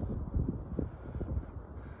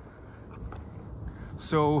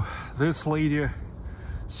 So this lady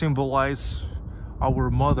symbolizes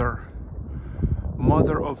our mother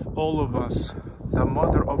of all of us, the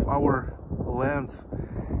mother of our lands,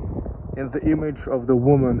 in the image of the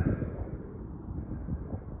woman.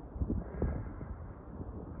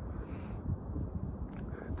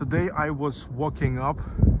 Today I was walking up,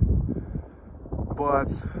 but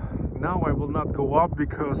now I will not go up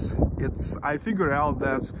because I figured out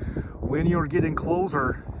that when you're getting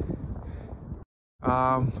closer,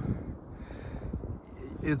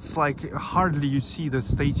 it's like hardly you see the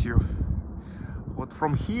statue. But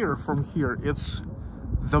from here, it's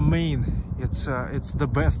the main. It's the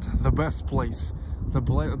best place, the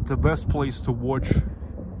best place to watch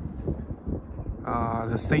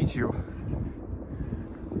the statue.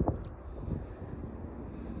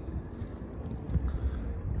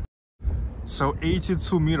 So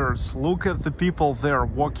 82 meters. Look at the people there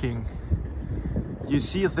walking. You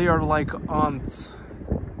see, they are like ants.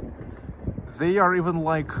 They are even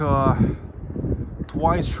like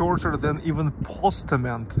twice shorter than even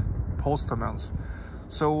postaments.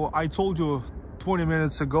 So I told you 20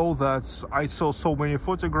 minutes ago that I saw so many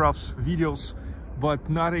photographs, videos, but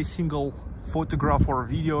not a single photograph or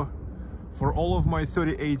video for all of my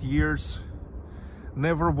 38 years.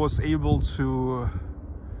 Never was able to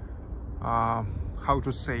how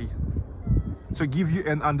to say, to give you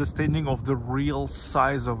an understanding of the real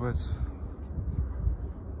size of it.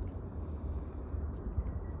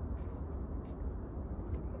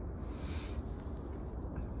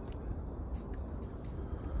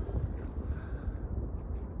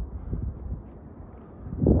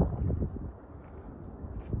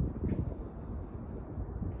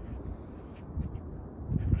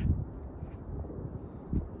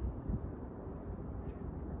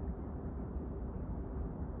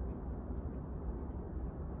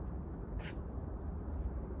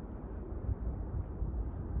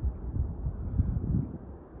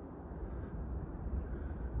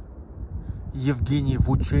 Evgeny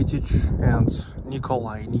Vuchetich and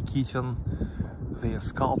Nikolai Nikitin, the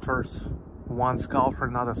sculptors, one sculptor,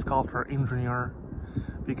 another sculptor, engineer,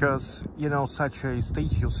 because, you know, such a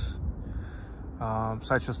status,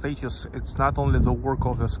 it's not only the work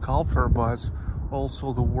of the sculptor, but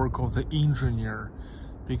also the work of the engineer,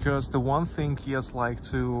 because the one thing he has like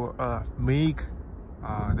to make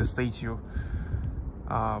the statue,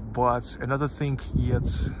 but another thing he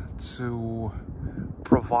has to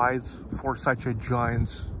provide for such a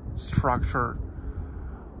giant structure,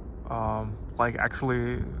 like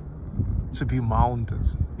actually to be mounted,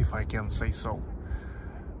 if I can say so.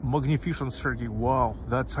 Magnificent, Sergey. Wow,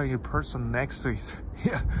 that tiny person next to it.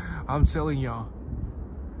 Yeah, I'm telling you.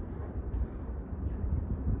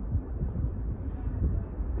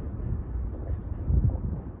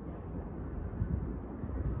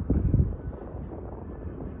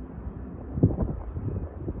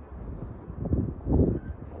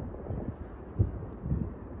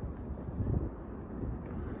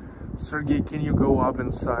 Sergey, can you go up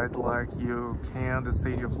inside like you can the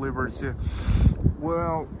Statue of Liberty?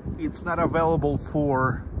 Well, it's not available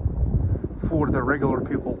for the regular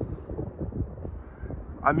people.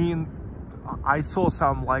 I mean, I saw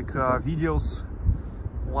some like videos,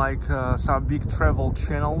 like some big travel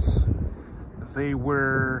channels. They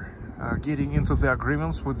were getting into the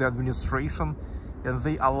agreements with the administration, and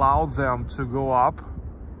they allowed them to go up.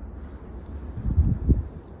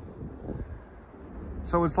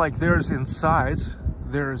 So it's like there's inside,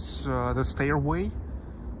 there's the stairway.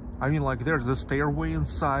 I mean, like there's the stairway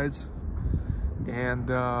inside, and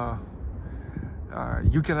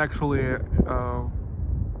you can actually,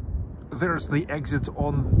 there's the exit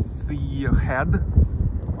on the head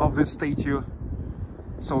of the statue.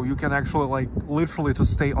 So you can actually like literally to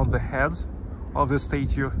stay on the head of the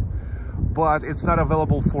statue, but it's not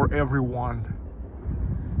available for everyone.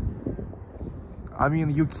 I mean,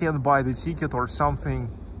 you can't buy the ticket or something.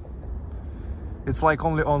 It's like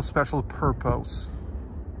only on special purpose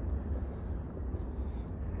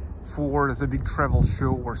for the big travel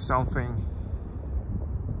show or something.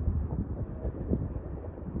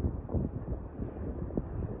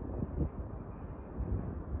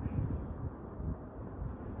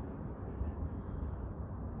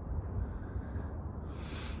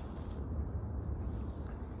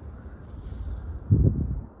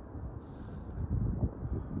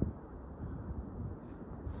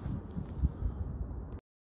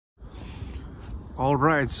 All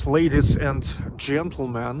right, ladies and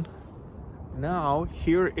gentlemen, now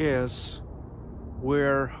here is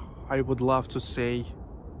where I would love to say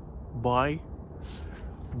bye.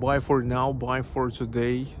 Bye for now, bye for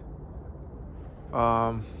today.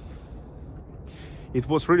 It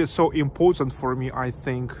was really so important for me, I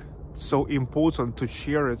think, so important to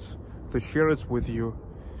share it with you.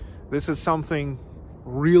 This is something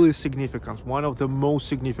really significant, one of the most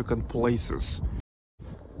significant places.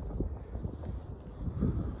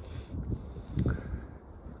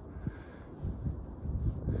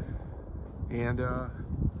 And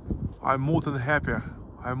I'm more than happy.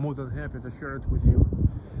 I'm more than happy to share it with you.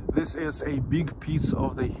 This is a big piece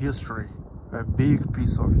of the history. A big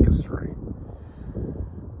piece of history.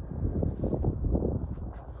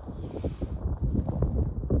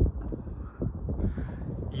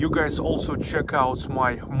 You guys also check out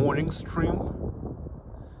my morning stream.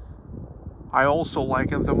 I also,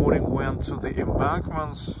 like in the morning, went to the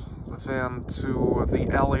embankments, then to the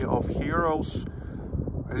Alley of Heroes,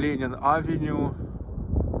 Lenin Avenue,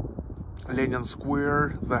 Lenin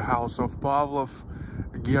Square, the House of Pavlov,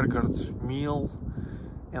 Gergard Mill,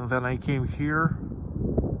 and then I came here,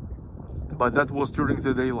 but that was during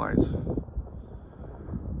the daylight.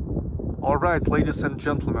 Alright, ladies and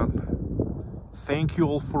gentlemen, thank you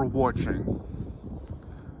all for watching.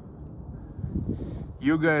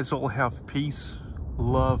 You guys all have peace,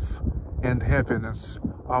 love, and happiness.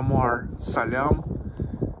 Amar Salam.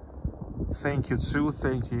 Thank you too,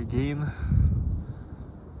 thank you again.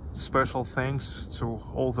 Special thanks to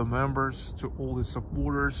all the members, to all the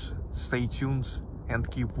supporters. Stay tuned and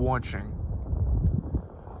keep watching.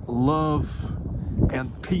 Love and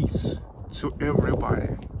peace to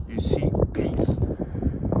everybody. You see, peace.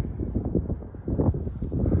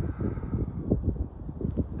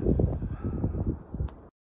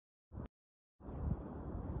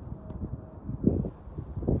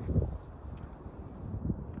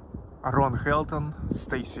 Ron Helton,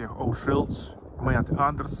 Stacey O'Shields, Matt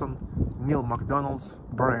Anderson, Neil McDonald's,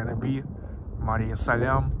 Brian B, Maria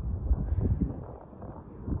Salam,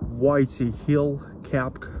 Whitey Hill,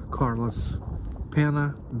 Capk, Carlos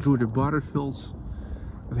Pena, Judy Butterfield,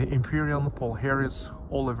 The Imperial, Paul Harris,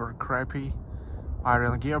 Oliver Crappy,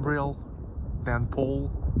 Irene Gabriel, Dan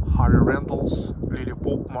Paul, Harry Randalls, Lily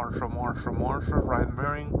Pope, Marsha, Ryan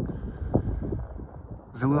Mering,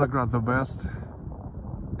 Zelenograd the Best,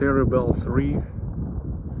 Terry Bell 3,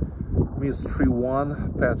 Miss Tree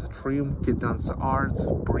 1, Pat Trim, Kidanza Art,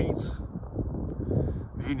 Breeds,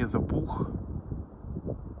 Winnie the Pooh,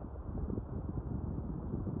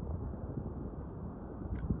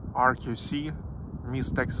 RQC, Miss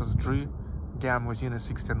Texas G, Gamuzina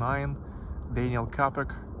 69, Daniel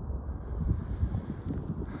Kapek,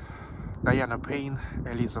 Diana Payne,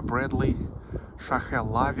 Eliza Bradley, Shahel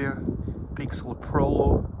Lavia, Pixel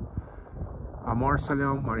Prolo, Amar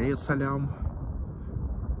Salam, Maria Salam,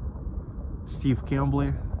 Steve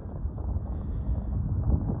Campbell.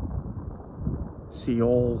 See you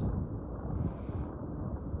all